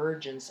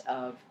convergence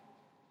of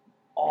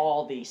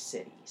all these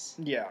cities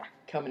yeah,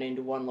 coming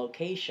into one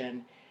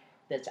location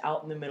that's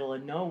out in the middle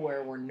of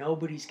nowhere where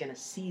nobody's going to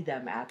see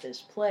them at this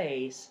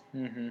place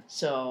mm-hmm.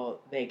 so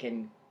they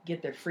can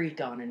get their freak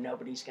on and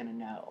nobody's going to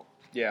know.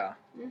 yeah.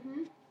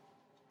 Mm-hmm.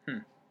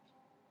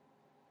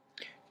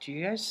 Do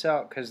you guys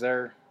sell, because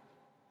they're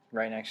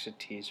right next to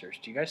teasers,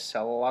 do you guys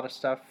sell a lot of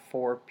stuff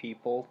for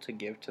people to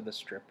give to the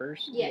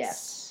strippers?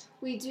 Yes.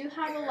 We do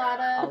have a lot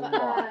of A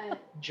lot.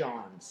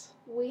 John's.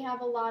 we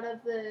have a lot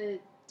of the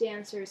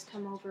dancers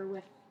come over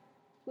with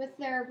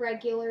their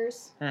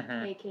regulars,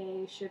 Mm-hmm.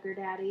 aka sugar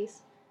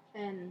daddies,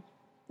 and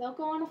they'll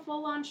go on a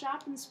full-on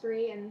shopping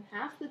spree, and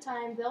half the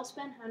time they'll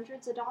spend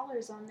hundreds of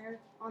dollars on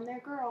their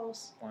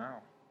girls Wow.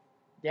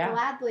 Yeah.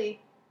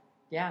 gladly.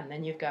 Yeah, and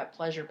then you've got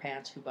Pleasure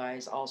Pants who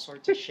buys all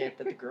sorts of shit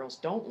that the girls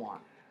don't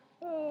want.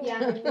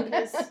 Yeah,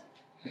 because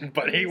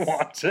But he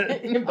wants it.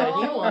 But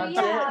he Oh, wants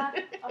yeah.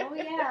 it. oh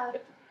yeah,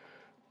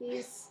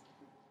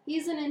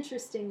 he's an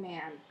interesting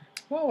man.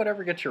 Well,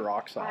 whatever gets your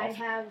rocks off.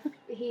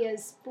 He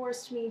has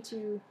forced me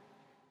to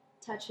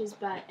touch his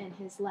butt and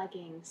his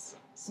leggings.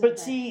 So But that-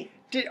 see,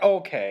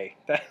 Okay.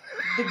 the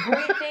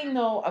great thing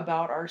though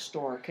about our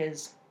store,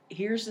 because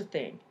here's the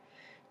thing,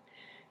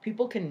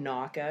 people can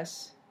knock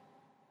us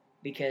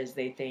because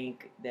they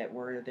think that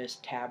we're this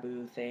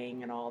taboo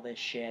thing and all this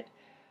shit,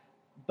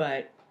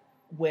 but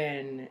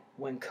when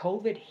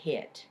COVID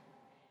hit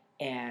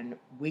and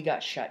we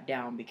got shut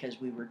down because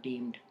we were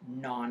deemed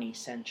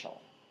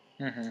non-essential,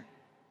 Mm-hmm.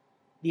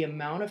 the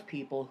amount of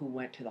people who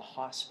went to the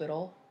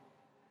hospital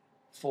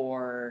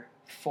for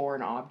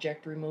foreign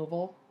object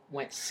removal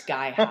went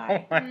sky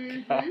high. Oh my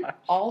Mhm. god.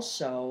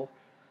 Also,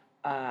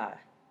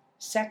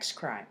 sex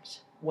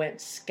crimes went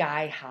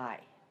sky high.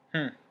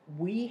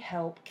 We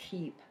help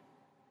keep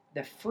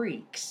the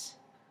freaks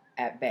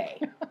at bay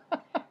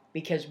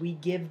because we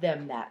give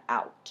them that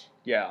out.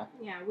 Yeah.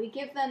 yeah, we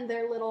give them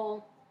their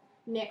little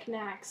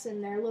knickknacks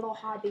and their little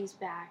hobbies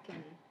back,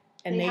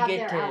 and they have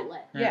get their to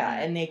outlet. yeah,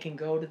 Mhm. and they can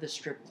go to the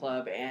strip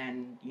club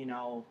and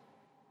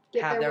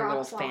Get have their little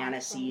rocks off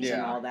fantasies Yeah.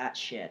 and all that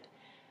shit.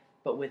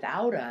 But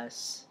without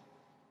us,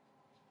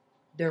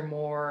 they're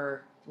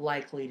more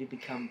likely to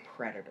become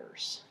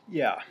predators.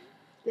 Yeah.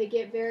 They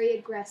get very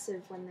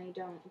aggressive when they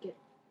don't get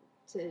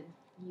to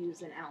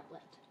use an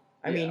outlet.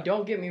 I mean, Yeah.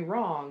 don't get me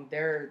wrong,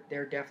 there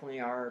definitely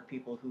are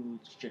people who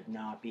should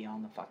not be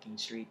on the fucking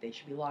street. They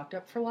should be locked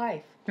up for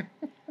life.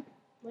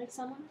 Like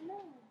someone I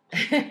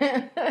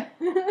know.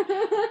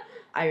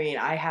 I mean,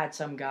 I had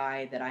some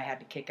guy that I had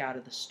to kick out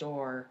of the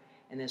store,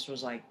 and this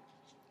was like,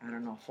 I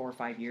don't know, 4 or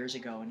 5 years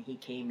ago, and he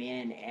came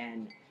in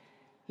and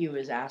he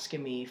was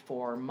asking me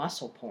for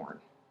muscle porn.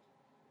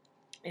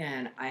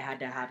 And I had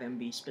to have him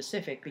be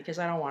specific because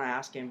I don't want to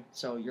ask him,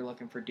 so you're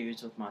looking for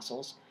dudes with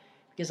muscles?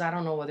 Because I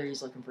don't know whether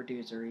he's looking for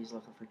dudes or he's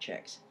looking for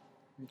chicks.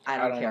 I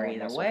don't care know what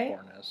either muscle way.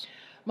 porn is.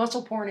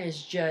 Muscle porn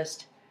is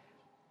just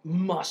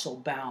muscle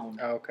bound.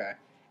 Oh, okay.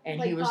 And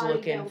Like he was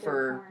looking bodybuilder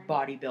for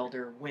porn.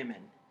 bodybuilder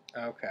women.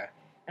 Okay.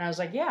 And I was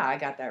like, yeah, I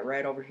got that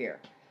right over here.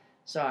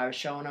 So I was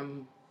showing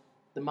him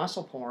the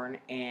muscle porn,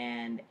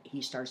 and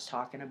he starts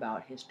talking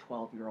about his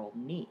 12-year-old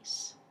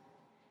niece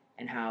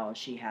and how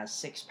she has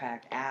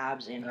 6-pack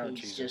abs, and Oh,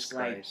 he's Jesus just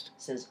Christ.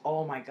 says,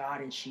 oh my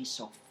God, and she's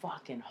so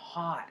fucking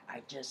hot.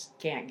 I just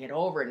can't get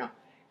over it. Now,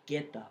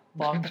 get the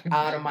fuck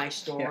out of my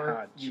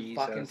store, Yeah, you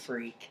fucking Jesus.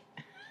 freak.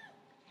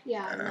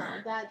 Yeah,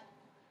 no, that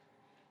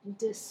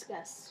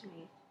disgusts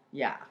me.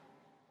 Yeah.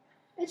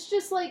 It's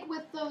just like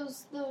with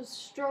those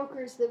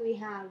strokers that we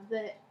have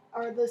that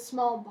are the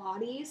small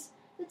bodies.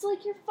 It's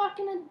like you're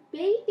fucking a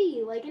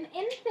baby, like an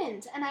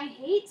infant, and I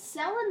hate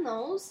selling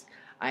those.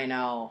 I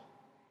know.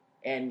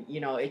 And,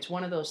 it's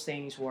one of those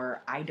things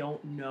where I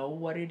don't know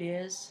what it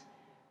is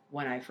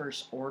when I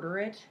first order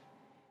it,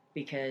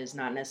 because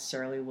not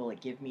necessarily will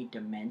it give me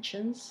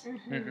dimensions.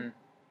 Mm-hmm.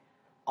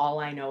 All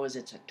I know is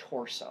it's a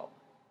torso.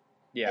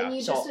 Yeah. And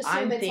you So just assume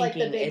I'm it's like the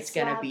thinking big it's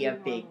going to slab be you a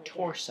big normally get.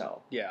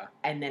 torso. Yeah.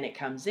 And then it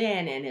comes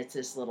in and it's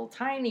this little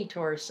tiny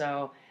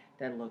torso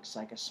that looks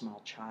like a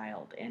small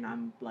child. And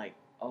I'm like,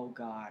 oh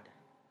God,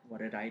 what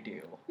did I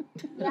do?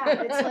 Yeah,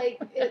 it's like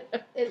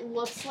it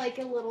looks like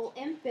a little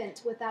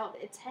infant without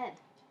its head.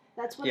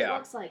 That's what Yeah. it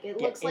looks like. It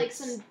Yeah, looks like it's-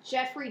 some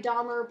Jeffrey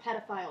Dahmer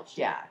pedophile shit.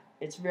 Yeah,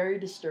 it's very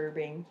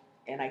disturbing.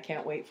 And I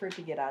can't wait for it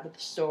to get out of the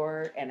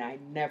store, and I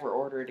never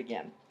order it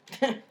again.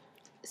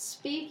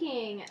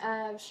 Speaking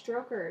of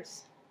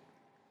strokers,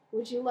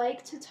 would you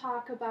like to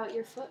talk about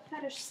your foot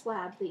fetish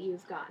slab that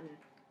you've gotten?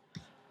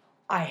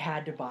 I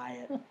had to buy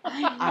it.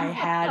 I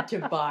had to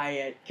buy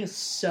it because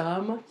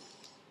some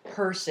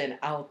person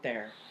out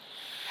there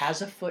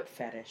has a foot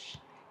fetish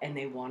and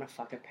they want to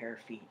fuck a pair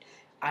of feet.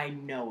 I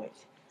know it.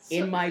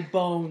 In my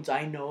bones,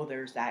 I know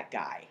there's that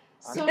guy.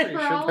 I'm So pretty for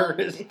sure all there of-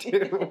 is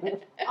too.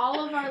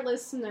 all of our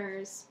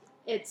listeners,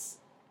 it's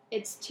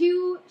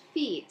 2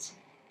 feet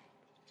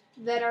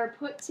that are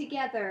put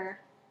together,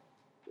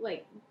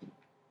 like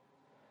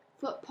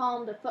foot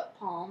palm to foot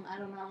palm. I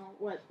don't know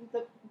what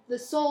the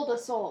sole to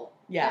sole.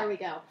 Yeah. There we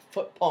go.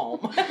 Foot palm.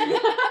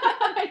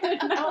 I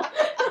don't know.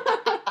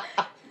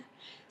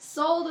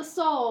 Sole to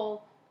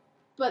sole,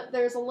 but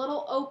there's a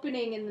little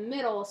opening in the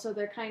middle, so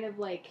they're kind of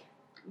like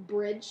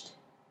bridged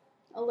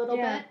a little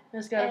Yeah, bit.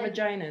 it's got a And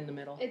vagina in the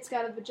middle. It's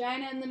got a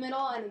vagina in the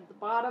middle, and at the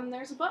bottom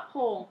there's a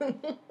butthole.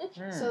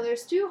 Hmm. So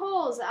there's 2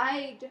 holes.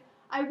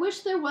 I wish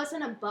there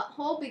wasn't a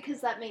butthole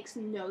because that makes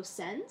no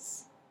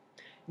sense.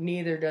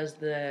 Neither does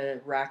the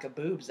rack of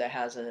boobs that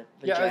has a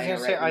Yeah, I was vagina gonna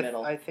say, right in the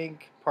middle. I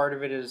think part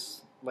of it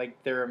is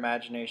like their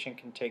imagination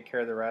can take care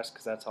of the rest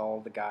because that's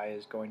all the guy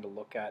is going to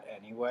look at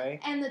anyway.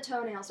 And the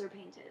toenails are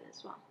painted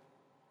as well.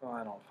 Well,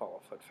 I don't follow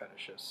foot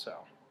fetishes, so.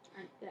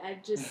 I'm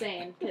just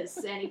saying,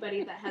 because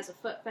anybody that has a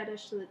foot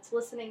fetish that's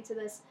listening to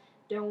this,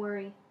 don't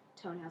worry,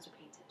 toenails are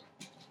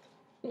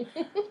painted.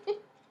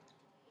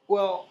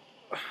 Well,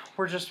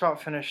 we're just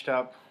about finished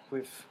up.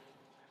 We've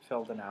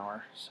filled an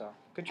hour, so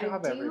good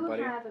job, I do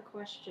everybody. have a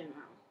question,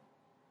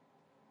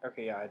 though.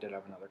 Okay, yeah, I did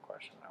have another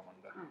question I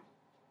wanted to. Oh.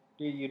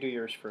 You do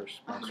yours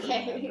first. Monster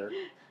Okay. Commander.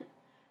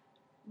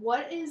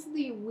 What is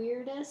the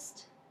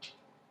weirdest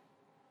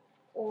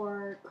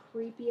or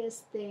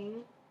creepiest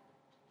thing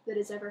that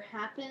has ever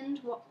happened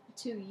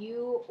to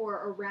you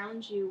or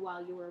around you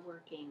while you were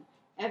working,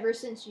 ever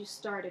since you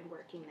started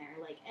working there?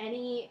 Like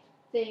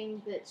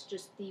anything that's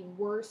just the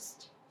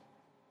worst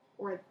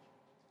or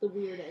the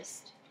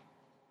weirdest?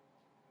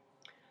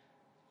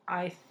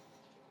 I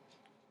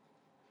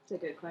It's a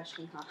good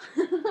question,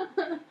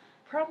 huh?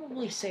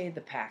 probably say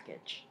the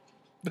package.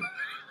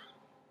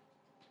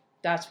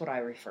 That's what I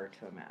refer to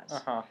him as.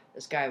 Uh-huh.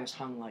 This guy was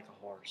hung like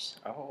a horse.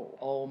 Oh,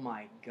 Oh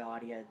my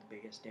God, he had the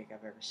biggest dick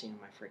I've ever seen in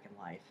my freaking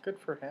life. good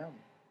for him.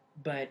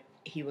 But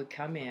he would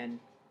come in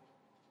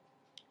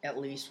at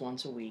least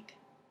once a week,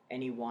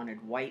 and he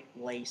wanted white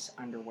lace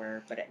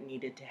underwear, but it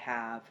needed to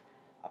have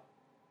a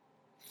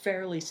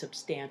fairly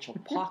substantial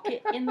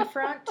pocket in the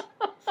front.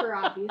 For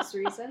obvious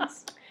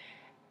reasons.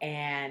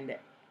 And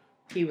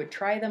he would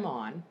try them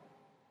on,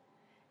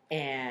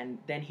 And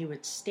then he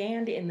would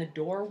stand in the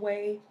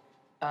doorway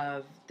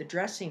of the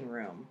dressing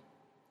room,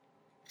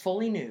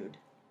 fully nude,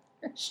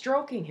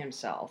 stroking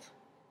himself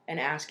and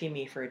asking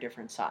me for a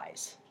different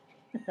size.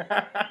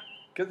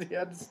 Because he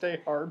had to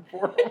stay hard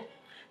for him.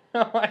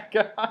 Oh my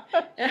god.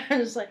 And I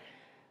was like,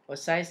 what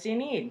size do you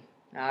need?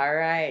 All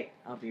right,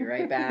 I'll be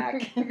right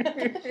back.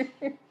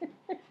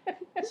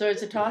 So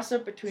it's a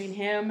toss-up between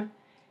him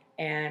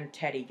and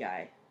Teddy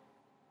Guy,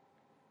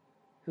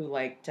 who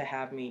liked to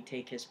have me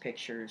take his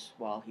pictures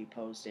while he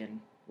posed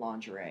in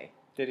lingerie.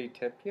 Did he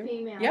tip you?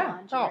 Female Yeah.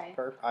 Oh, lingerie.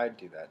 perfect. I'd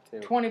do that too.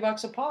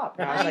 $20 a pop.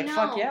 And I was I like,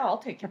 fuck know. yeah, I'll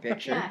take your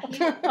picture.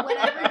 Yeah,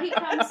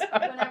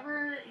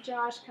 whenever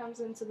Josh comes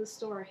into the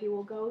store, he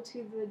will go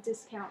to the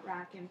discount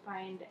rack and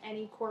find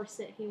any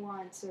corset he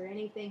wants or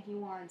anything he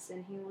wants,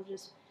 and he will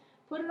just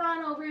put it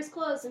on over his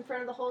clothes in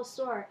front of the whole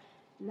store,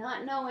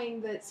 not knowing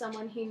that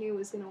someone he knew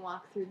was going to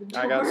walk through the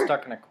door. I got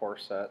stuck in a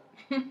corset.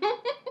 It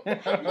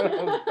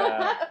was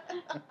bad.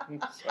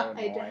 So I had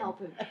to annoying. help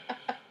him.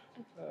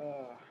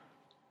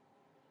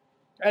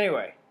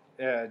 Anyway,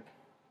 good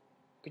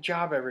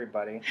job,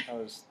 everybody. That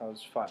was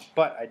fun.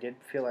 But I did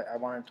feel like I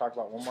wanted to talk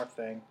about one more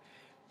thing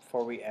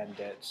before we end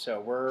it.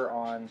 So we're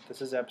on.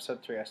 This is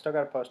episode 3. I still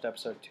got to post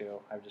episode 2.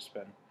 I've just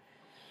been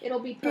It'll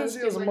be busy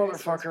posted as a when this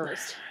is motherfucker.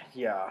 posted.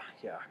 Yeah,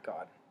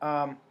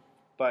 God.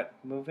 But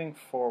moving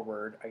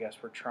forward, I guess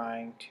we're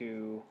trying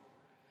to.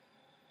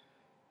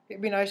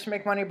 It'd be nice to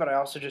make money, but I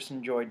also just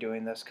enjoy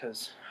doing this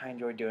because I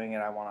enjoy doing it.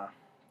 I want to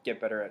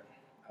get better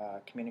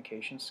at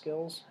communication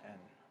skills, and I'm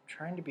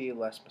trying to be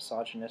less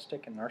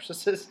misogynistic and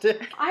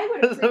narcissistic. I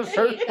would The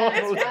appreciate that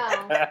as one was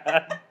well.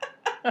 bad.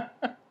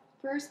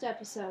 First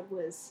episode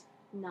was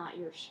not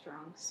your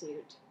strong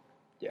suit.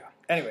 Yeah.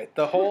 Anyway,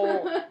 the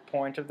whole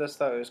point of this,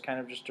 though, is kind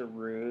of just a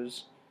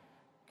ruse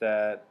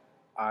that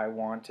I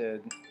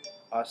wanted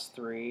us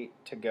 3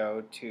 to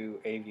go to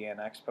AVN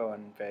Expo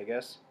in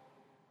Vegas.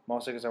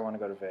 Mostly because I want to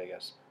go to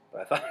Vegas.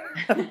 But I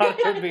thought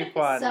it would be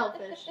fun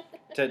Selfish.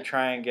 to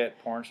try and get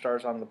porn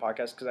stars on the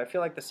podcast because I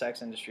feel like the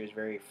sex industry is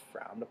very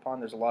frowned upon.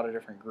 There's a lot of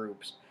different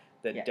groups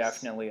that Yes.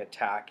 definitely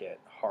attack it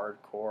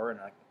hardcore. And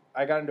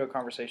I got into a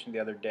conversation the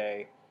other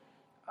day.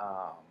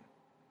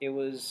 It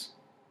was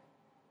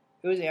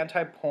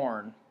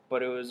anti-porn,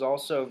 but it was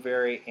also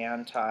very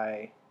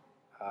anti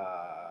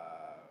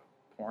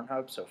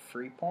Pornhub, so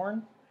free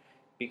porn,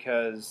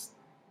 because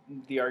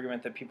the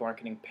argument that people aren't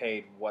getting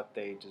paid what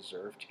they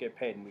deserve to get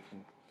paid, and we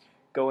can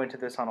go into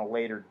this on a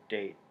later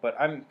date. But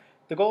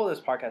the goal of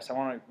this podcast, I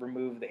want to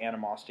remove the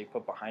animosity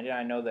put behind it.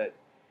 I know that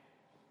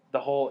the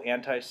whole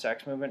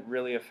anti-sex movement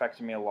really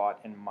affected me a lot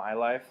in my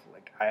life.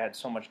 Like, I had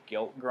so much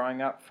guilt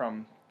growing up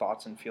from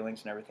thoughts and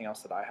feelings and everything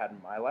else that I had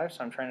in my life,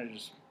 so I'm trying to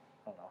just,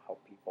 I don't know, help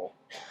people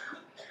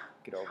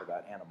get over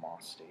that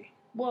animosity.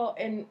 Well,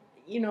 and,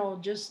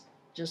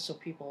 just so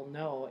people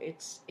know,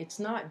 it's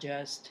not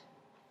just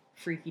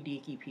freaky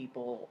deaky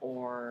people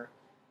or,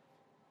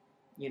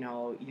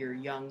 your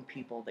young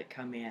people that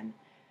come in.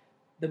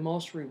 The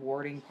most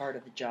rewarding part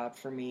of the job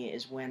for me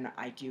is when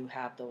I do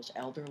have those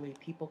elderly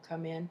people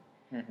come in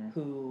Mm-hmm.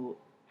 who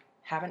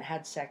haven't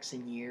had sex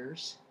in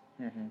years,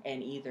 Mm-hmm.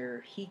 and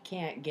either he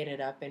can't get it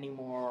up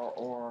anymore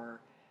or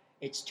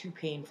it's too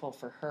painful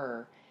for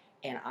her,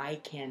 and I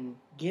can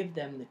give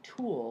them the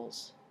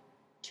tools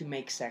to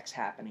make sex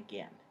happen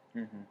again.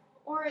 Mm-hmm.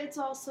 Or it's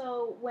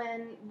also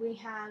when we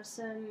have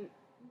some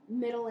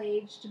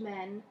middle-aged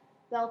men,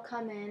 they'll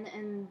come in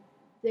and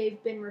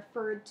they've been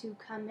referred to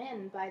come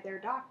in by their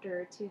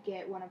doctor to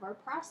get one of our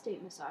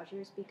prostate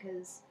massagers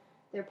because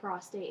their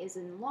prostate is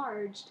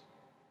enlarged,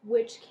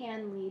 which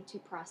can lead to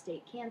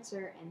prostate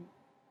cancer, and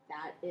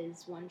that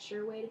is one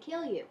sure way to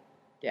kill you.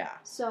 Yeah.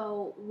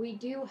 So we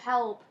do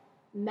help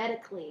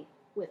medically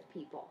with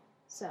people.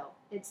 So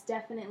it's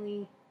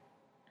definitely,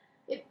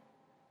 it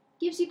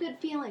gives you good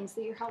feelings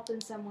that you're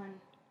helping someone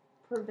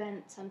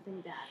prevent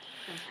something bad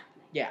from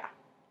happening. Yeah.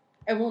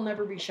 And we'll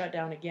never be shut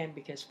down again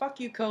because fuck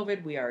you,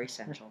 COVID, we are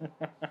essential.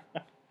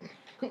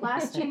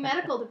 Class 2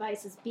 medical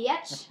devices,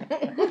 bitch.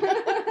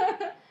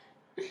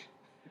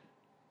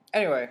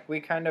 Anyway, we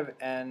kind of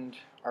end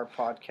our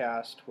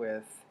podcast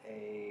with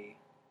a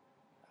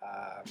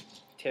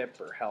tip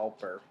or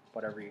help or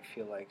whatever you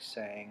feel like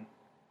saying,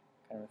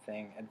 kind of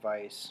thing,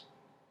 advice,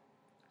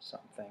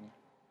 something.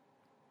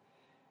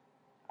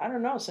 I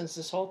don't know, since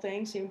this whole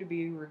thing seemed to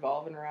be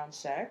revolving around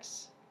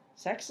sex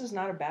is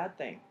not a bad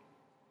thing.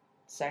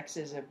 Sex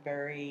is a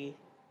very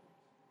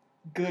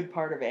good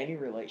part of any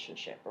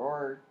relationship,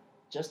 or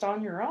just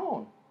on your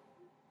own.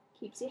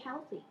 Keeps you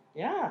healthy.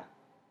 Yeah.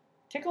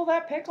 Tickle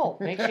that pickle.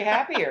 Makes you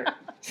happier.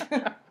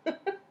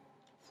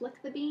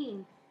 Flick the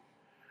bean.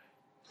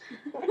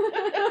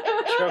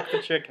 Choke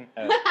the chicken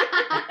head.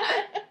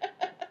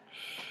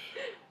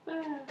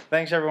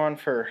 Thanks, everyone,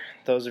 for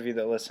those of you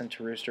that listen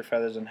to Rooster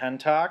Feathers and Hen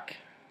Talk.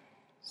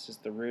 This is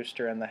the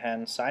Rooster and the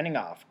Hen signing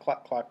off.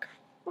 Cluck, cluck.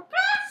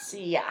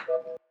 See ya.